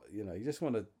 it's what, you just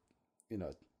want to,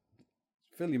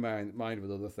 fill your mind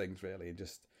with other things really, and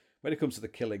just when it comes to the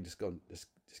killing, just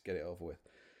get it over with.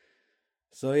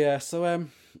 So yes, I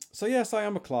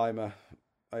am a climber.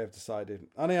 I have decided,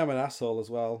 and I am an asshole as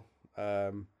well.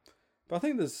 But I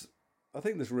think there's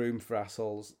room for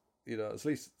assholes. At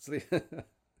least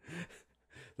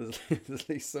there's at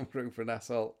least some room for an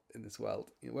asshole in this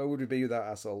world. Where would we be without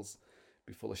assholes?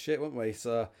 Be full of shit, wouldn't we?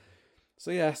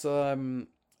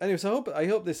 Anyway, so I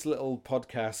hope this little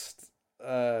podcast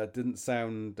didn't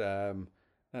sound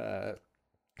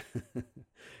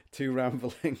too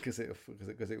rambling because it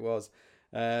was.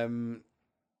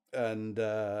 And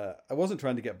I wasn't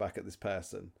trying to get back at this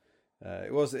person.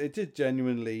 It did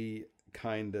genuinely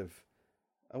kind of,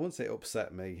 I wouldn't say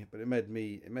upset me, but it made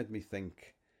me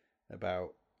think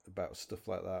about stuff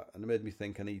like that, and it made me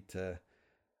think I need to,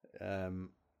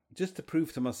 just to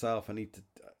prove to myself, I need to,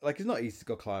 like, it's not easy to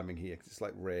go climbing here because it's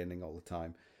like raining all the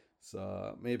time,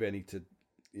 so maybe I need to,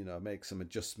 make some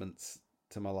adjustments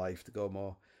to my life to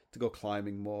go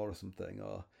climbing more or something,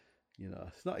 or.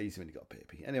 It's not easy when you got a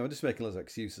baby. Anyway, I'm just making loads of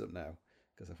excuses up now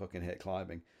because I fucking hate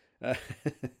climbing.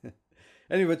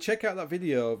 Anyway, check out that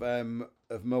video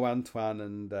of Mo Antoine,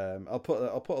 and I'll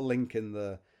put a link in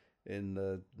the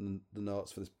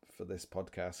notes for this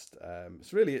podcast.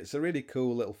 It's a really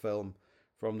cool little film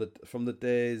from the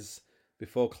days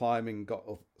before climbing got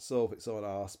so off its own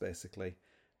arse basically,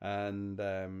 and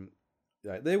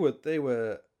they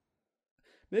were.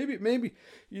 Maybe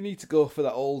you need to go for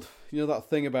that old, that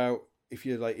thing about if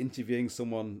you're like interviewing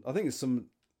someone. I think it's some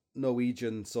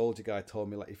Norwegian soldier guy told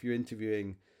me, like, if you're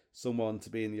interviewing someone to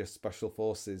be in your special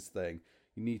forces thing,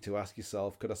 you need to ask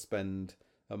yourself, could I spend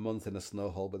a month in a snow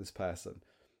hole with this person?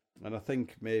 And I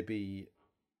think maybe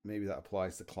that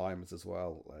applies to climbers as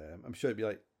well. I'm sure it'd be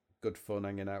like good fun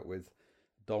hanging out with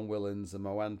Don Willens and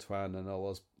Mo Antoine and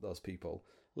all those people.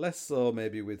 Less so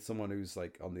maybe with someone who's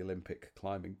like on the Olympic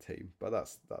climbing team, but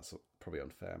that's probably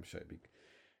unfair. I'm sure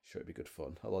it'd be good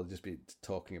fun. I'll just be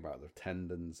talking about their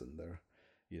tendons and their,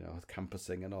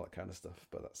 campusing and all that kind of stuff.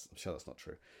 But I'm sure that's not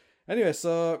true. Anyway,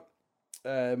 so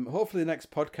hopefully the next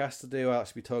podcast to do, I'll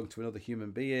actually be talking to another human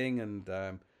being and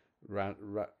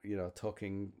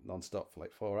talking non-stop for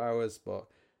like 4 hours. But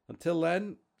until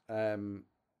then,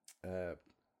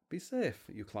 be safe,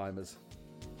 you climbers.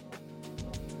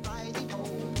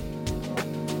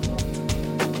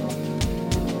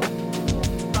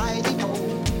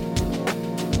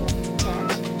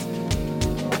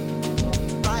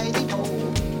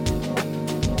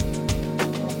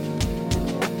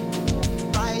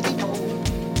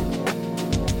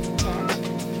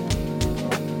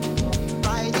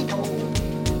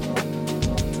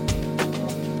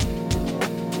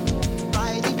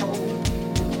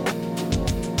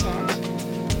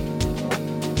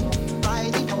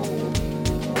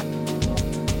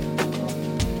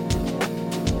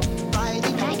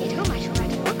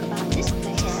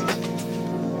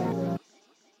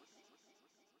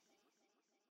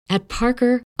 At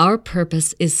Parker, our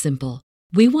purpose is simple.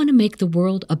 We want to make the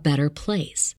world a better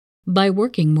place by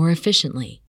working more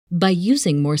efficiently, by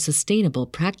using more sustainable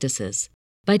practices,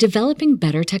 by developing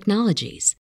better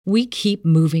technologies. We keep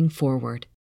moving forward.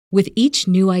 With each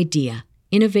new idea,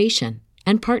 innovation,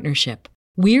 and partnership,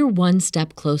 we're one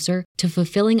step closer to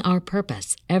fulfilling our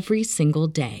purpose every single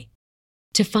day.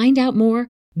 To find out more,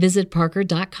 visit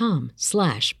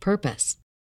parker.com/purpose.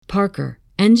 Parker,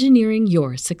 engineering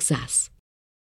your success.